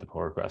the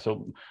pull request.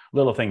 So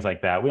little things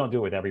like that. We don't do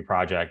it with every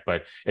project,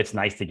 but it's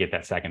nice to get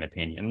that second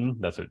opinion.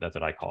 That's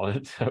what I call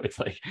it. So it's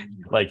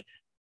like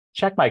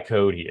check my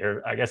code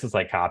here. I guess it's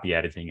like copy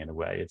editing in a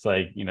way. It's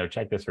like,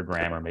 check this for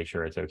grammar, make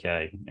sure it's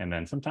okay. And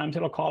then sometimes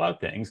it'll call out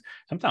things.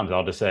 Sometimes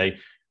I'll just say,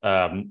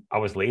 I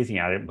was lazy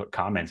at it, put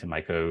comments in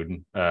my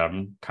code,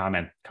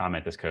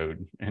 comment this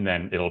code, and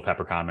then it'll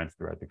pepper comments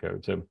throughout the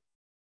code. So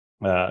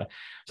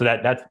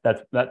that's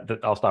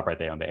I'll stop right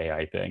there on the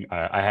AI thing.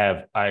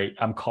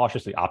 I'm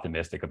cautiously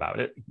optimistic about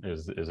it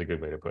is a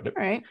good way to put it.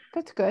 All right,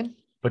 that's good.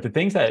 But the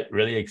things that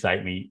really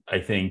excite me, I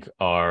think,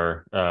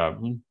 are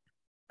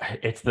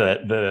it's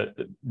the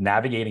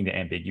navigating the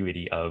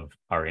ambiguity of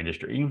our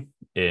industry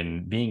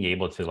and being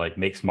able to like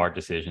make smart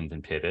decisions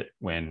and pivot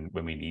when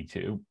we need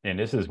to. And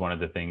this is one of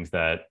the things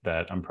that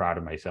I'm proud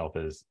of myself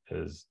as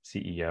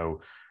CEO.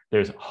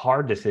 There's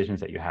hard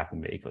decisions that you have to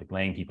make, like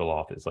laying people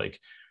off is like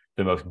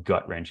the most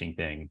gut-wrenching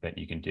thing that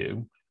you can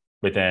do.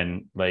 But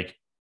then like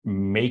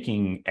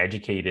making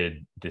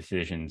educated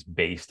decisions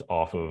based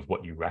off of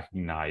what you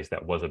recognize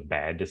that was a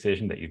bad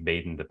decision that you've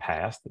made in the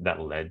past that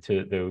led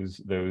to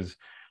those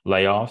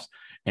layoffs,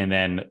 and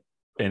then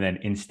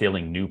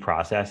instilling new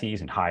processes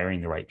and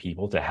hiring the right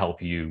people to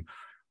help you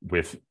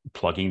with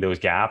plugging those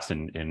gaps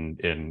and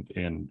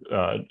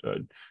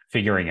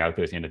figuring out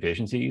those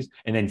inefficiencies,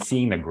 and then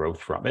seeing the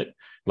growth from it,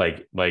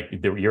 like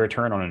your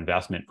return on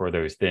investment for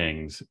those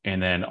things,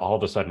 and then all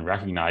of a sudden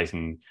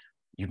recognizing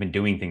you've been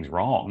doing things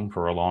wrong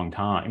for a long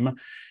time.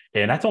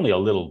 And that's only a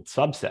little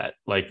subset.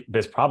 Like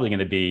there's probably going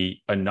to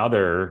be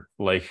another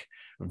like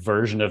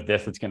version of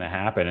this that's going to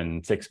happen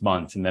in 6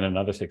 months, and then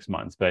another 6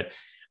 months. But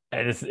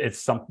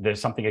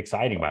there's something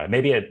exciting about it.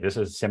 Maybe this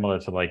is similar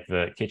to like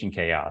the kitchen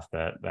chaos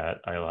that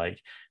I like.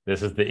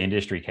 This is the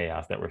industry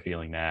chaos that we're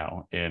feeling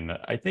now, and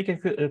I think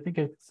it's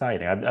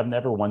exciting. I've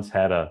never once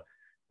had a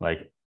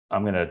like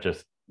I'm going to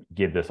just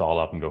give this all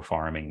up and go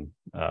farming.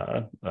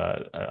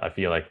 I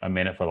feel like I'm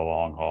in it for the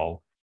long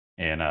haul,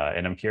 and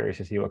I'm curious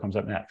to see what comes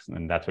up next,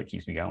 and that's what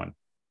keeps me going.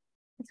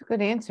 That's a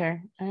good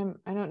answer. I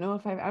don't know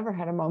if I've ever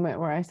had a moment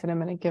where I said I'm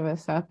going to give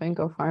this up and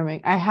go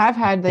farming. I have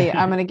had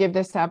I'm going to give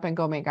this up and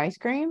go make ice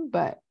cream,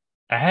 but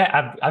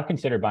I've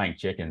considered buying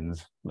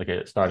chickens, like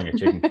starting a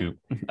chicken coop.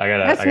 I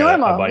got a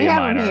buddy of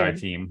mine on our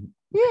team.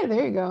 Yeah,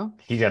 there you go.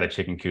 He's got a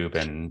chicken coop,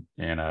 and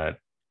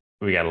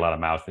we got a lot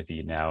of mouths to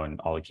feed now, and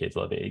all the kids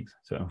love eggs.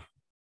 So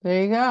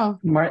there you go.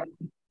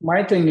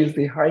 My thing is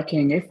the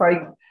hiking. If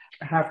I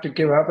have to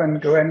give up and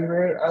go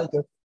anywhere, I'll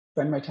just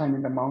spend my time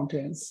in the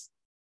mountains.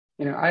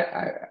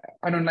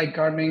 I don't like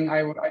gardening.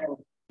 I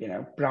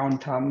brown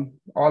thumb.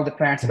 All the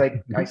plants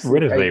I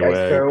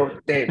sow,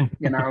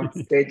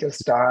 they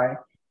just die.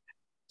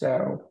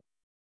 So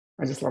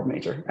I just love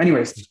nature.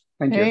 Anyways,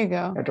 thank you. There you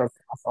go. That was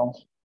awesome.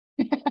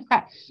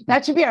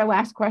 That should be our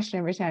last question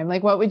every time.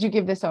 Like, what would you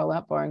give this all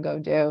up for and go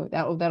do?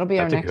 That'll be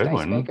our next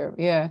icebreaker.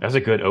 Yeah, that's a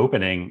good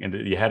opening, and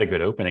you had a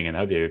good opening, and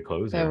that'd be a good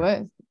closer. It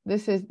was.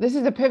 this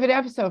is a pivot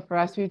episode for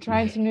us. We're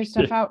trying some new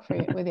stuff out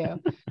with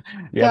you.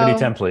 You have a new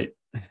template.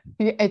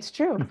 It's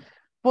true.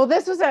 Well,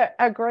 this was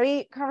a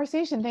great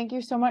conversation. Thank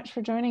you so much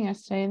for joining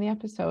us today in the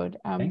episode.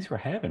 Thanks for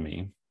having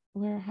me.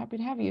 We're happy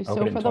to have you. I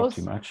didn't talk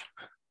too much.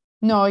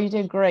 No, you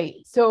did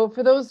great. So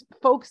for those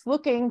folks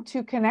looking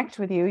to connect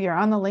with you, you're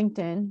on the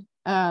LinkedIn,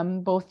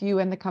 both you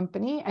and the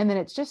company, and then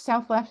it's just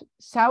south.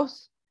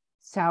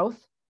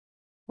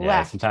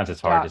 Yeah, sometimes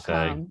it's hard to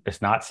say.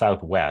 It's not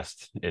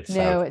southwest. It's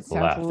south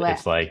left.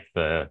 It's like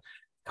the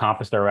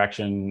compass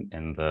direction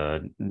and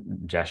the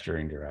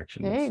gesturing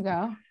direction. There you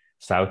go.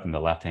 South in the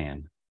left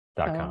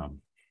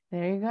hand.com.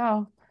 There you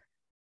go.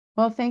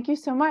 Well, thank you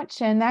so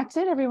much. And that's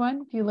it,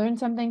 everyone. If you learned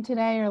something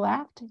today or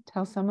laughed,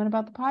 tell someone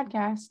about the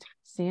podcast.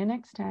 See you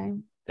next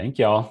time. Thank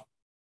y'all.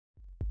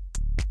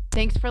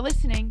 Thanks for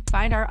listening.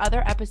 Find our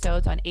other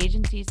episodes on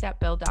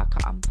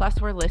agenciesthatbuild.com.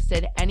 Plus, we're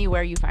listed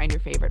anywhere you find your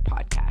favorite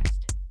podcast.